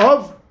tameh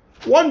of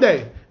 1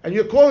 day, and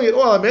you're calling it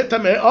oil hamet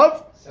tameh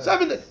of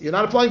 7 days. You're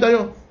not applying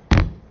dayon.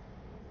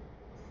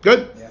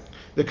 Good.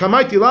 The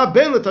kamaiti la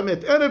ben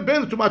letamet erev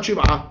ben letumat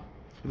shiv'ah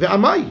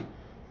ve'amai.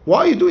 Why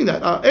are you doing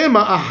that?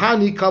 Ema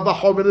ahani kal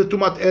v'chomer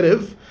letumat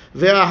erev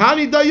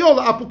ve'ahani dayon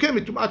la'apukem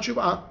letumat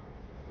shiv'ah.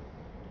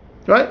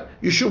 Right?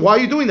 Why are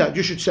you doing that?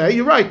 You should say,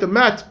 you're right, the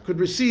mat could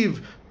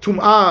receive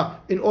tum'ah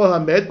in oil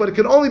hamed, but it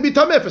can only be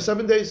tameh for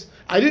 7 days.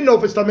 I didn't know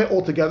if it's tameh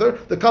altogether.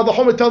 The kal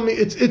v'chomer tell me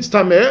it's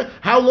tameh.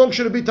 How long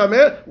should it be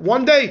tameh?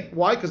 1 day.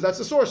 Why? Because that's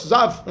the source.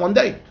 Zav, 1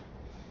 day.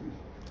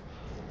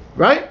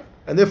 Right?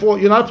 And therefore,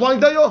 you're not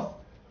applying dayo.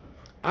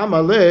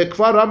 Amaleh,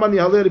 kvar Raman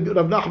Yahaleh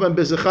Rav Nachman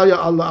bezechaya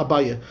Allah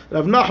Abaye.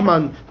 Rav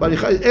Nachman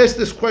asked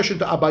this question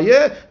to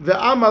Abaye,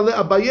 ve'amaleh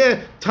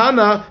Abaye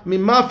Tana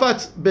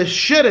mimafatz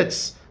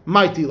besheretz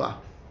maitila.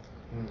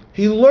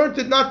 He learned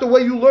it not the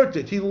way you learned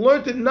it. He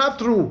learned it not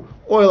through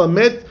oil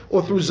hamet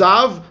or through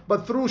zav,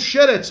 but through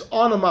sheretz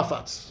on a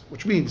mafatz,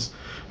 which means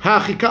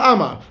hachika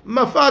amar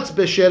mafatz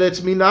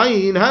besheretz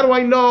minayin. How do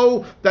I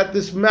know that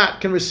this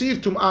mat can receive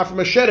tum'ah from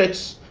a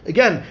sheretz?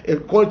 Again,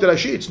 according to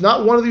Rashi, it's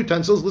not one of the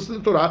utensils listed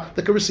in the Torah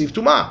that can receive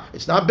tumah.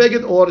 It's not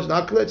beged or it's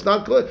not beged,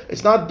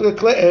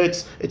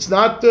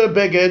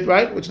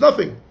 right? It's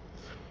nothing.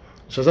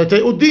 So as I tell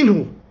you,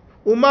 udinhu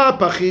uma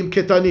pachim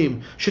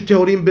ketanim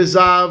shetehorim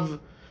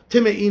bezav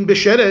timein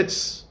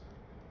besheretz.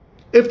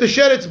 If the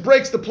sheretz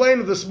breaks the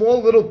plane of the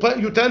small little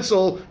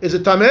utensil, is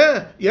it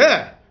tameh?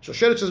 Yeah. So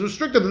sheretz is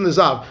restricted than the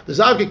zav. The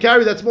zav can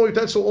carry that small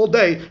utensil all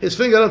day. His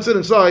finger doesn't sit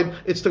inside.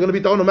 It's going to be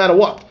done no matter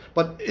what.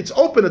 But it's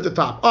open at the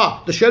top.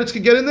 The sheretz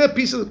can get in there.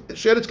 Piece of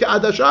sheretz can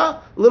adasha,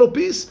 little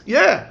piece.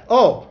 Yeah.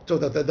 So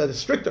that is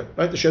stricter,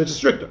 right? The sheretz is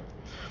stricter.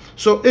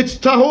 So it's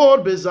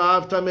tahor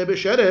bezav tameh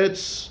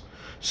besheretz.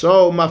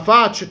 So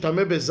mafat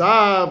shetameh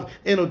bezav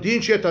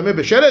enodin shetameh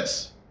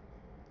besheretz.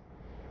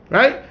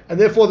 Right? And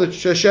therefore the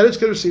sheretz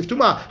can receive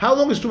tumah. How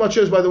long is tumah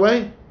sheretz, by the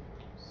way?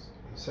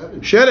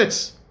 7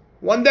 Sheretz.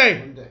 1 day.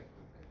 1 day.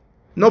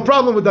 No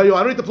problem with dayo.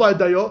 I don't need to apply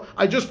dayo.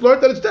 I just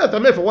learned that it's there.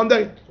 Tameh for 1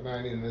 day. And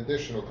I need an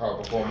additional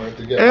kavachomer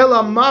to get.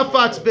 Ela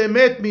mafatz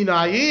bemet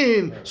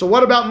minayin. So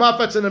what about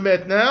mafatz and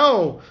emet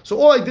now? So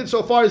all I did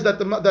so far is that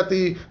the what do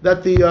you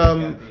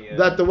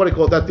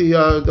call it? That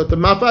the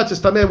mafatz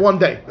is tameh 1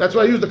 day. That's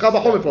what I use the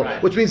kavachomer for,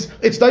 which means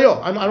it's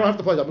dayo. I don't have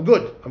to apply that.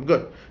 I'm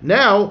good.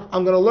 Now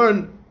I'm going to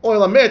learn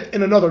oil amet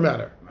in another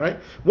manner, right?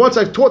 Once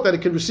I've taught that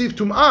it can receive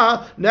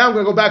tum'ah, now I'm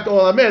going to go back to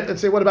oil amet and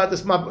say, what about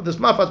this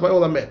mafaz by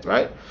oil amet,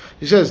 right?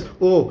 He says,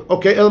 oh,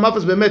 okay, el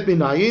mafaz bemet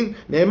minayin,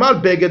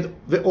 ne'emar beged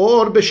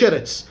ve'or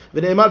b'sheretz,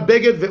 ve'ne'emar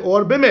beged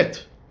ve'or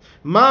bemet.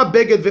 Ma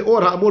beged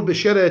ve'or ha'amur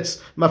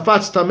b'sheretz,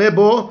 mafatz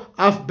tamebo,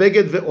 af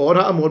beged ve'or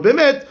ha'amur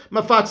bemet,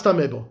 mafatz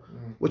tamebo.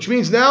 Which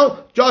means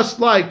now,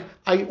 just like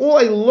all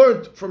I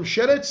learned from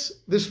sheretz,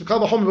 this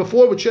kavachomer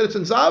before with sheretz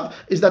and zav,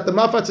 is that the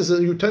mafatz is a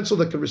utensil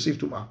that can receive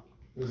tum'ah.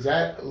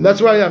 That's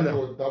where I am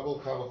now.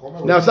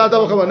 Now it's not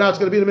double kavachomer. Now it's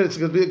going to be in a minute. It's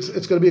going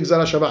to be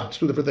Gzara Shavah. It's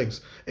two different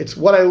things. It's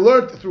what I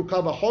learned through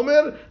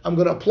kavachomer. I'm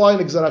going to apply in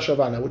Gzara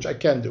Shavah now, which I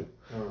can do.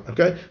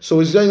 Okay. So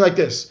he's saying like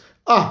this.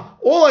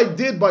 All I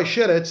did by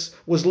sheretz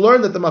was learn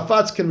that the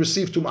mafatz can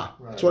receive tumah.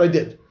 That's what I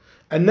did.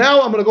 And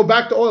now I'm going to go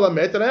back to oil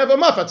amet, and I have a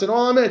mafatz in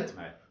oil amet.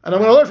 And I'm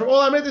going to learn from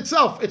oil amet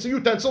itself. It's a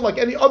utensil like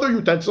any other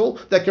utensil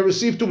that can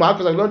receive tumah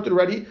because I learned it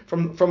already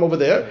from over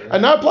there.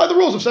 And now apply the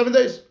rules of 7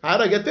 days. How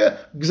did I get there?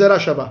 Gzera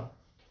Shavah.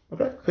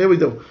 Okay, here we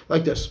do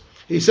like this.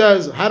 He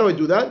says, how do I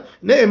do that?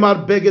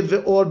 Ne'emar beged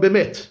ve'or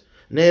bemet.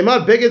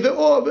 Ne'emar beged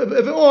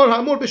ve'or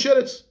ha'amur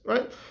b'sheretz.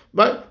 Right?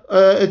 But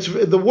it's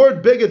the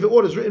word beged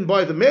ve'or is written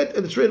by the met,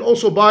 and it's written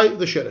also by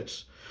the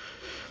sheretz.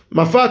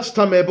 Mafatz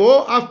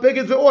tamebo, af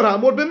beged ve'or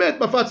ha'amur bemet,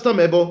 mafatz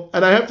tamebo.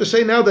 And I have to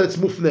say now that it's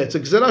mufne. It's a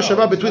gzera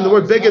shavah between the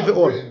word beged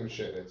ve'or.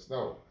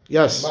 No.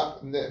 Yes.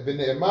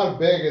 V'ne'emar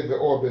beged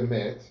ve'or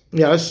bemet.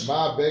 Yes.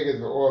 Ma beged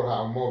ve'or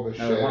ha'amur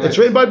b'sheretz. It's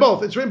written by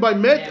both. It's written by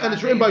met and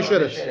it's written by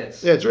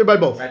sheretz. Yeah, it's written by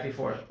both. Right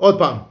before. Od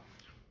pam.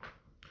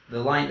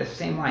 The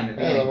same line. The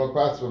Yeah,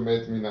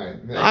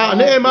 beginning.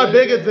 Ne'emar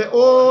beged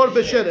ve'or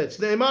b'sheretz.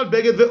 Ne'emar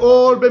beged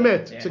ve'or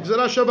bemet. It's a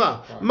gzera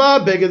shavah. Ma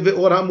beged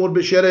ve'or ha'amur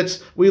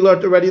b'sheretz. We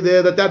learned already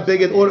there that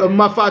beged or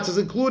mafatz is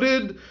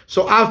included.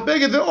 So af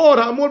beged ve'or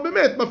ha'amur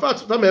bemet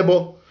mafatz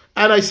tamebo.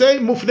 And I say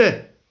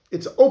mufne.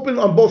 It's open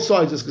on both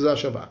sides. This gzera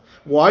shavah.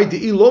 Why?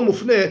 De'i lo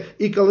mufne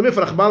ikalimif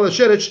rachmal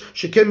sheretz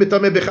sheken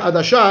mitame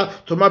b'chadasha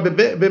toma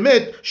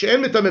bemet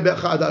she'en mitame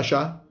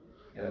b'chadasha.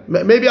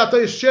 Maybe I'll tell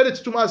you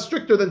sheretz tumah is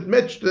stricter than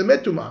met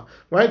tumah,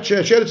 right?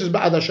 Sheretz is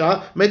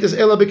ba'adasha, met is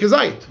ela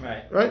b'kezait,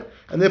 right?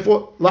 And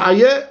therefore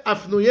la'ayeh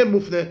afnuyeh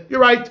mufne.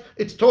 You're right.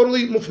 It's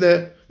totally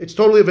mufne. It's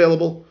totally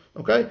available.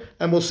 Okay,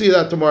 and we'll see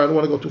that tomorrow. I don't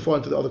want to go too far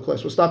into the other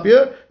class. We'll stop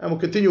here and we'll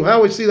continue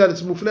how we see that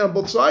it's mufne on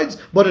both sides,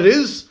 but it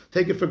is.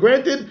 Take it for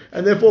granted,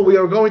 and therefore we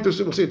are going to.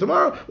 We'll see it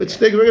tomorrow. Let's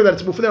take it for granted that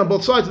it's mufne on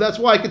both sides. And that's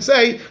why I could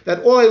say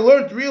that all I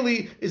learned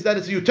really is that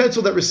it's a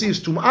utensil that receives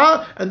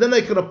tum'ah, and then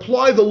I can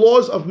apply the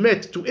laws of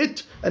met to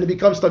it, and it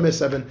becomes tameh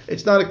 7.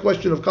 It's not a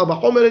question of kal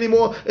v'chomer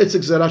anymore. It's a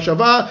gzera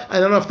shavah, and I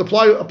don't have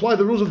to apply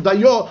the rules of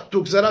dayo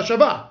to gzera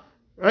shavah.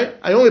 Right?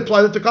 I only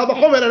applied it to kal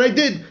v'chomer, and I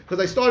did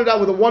because I started out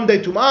with a 1 day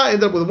tum'ah,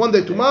 ended up with a 1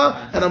 day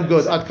tum'ah, and I'm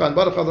good. Ad kan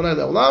baruch Adonai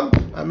le'olam.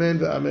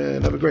 Amen.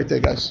 Amen. Have a great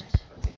day, guys.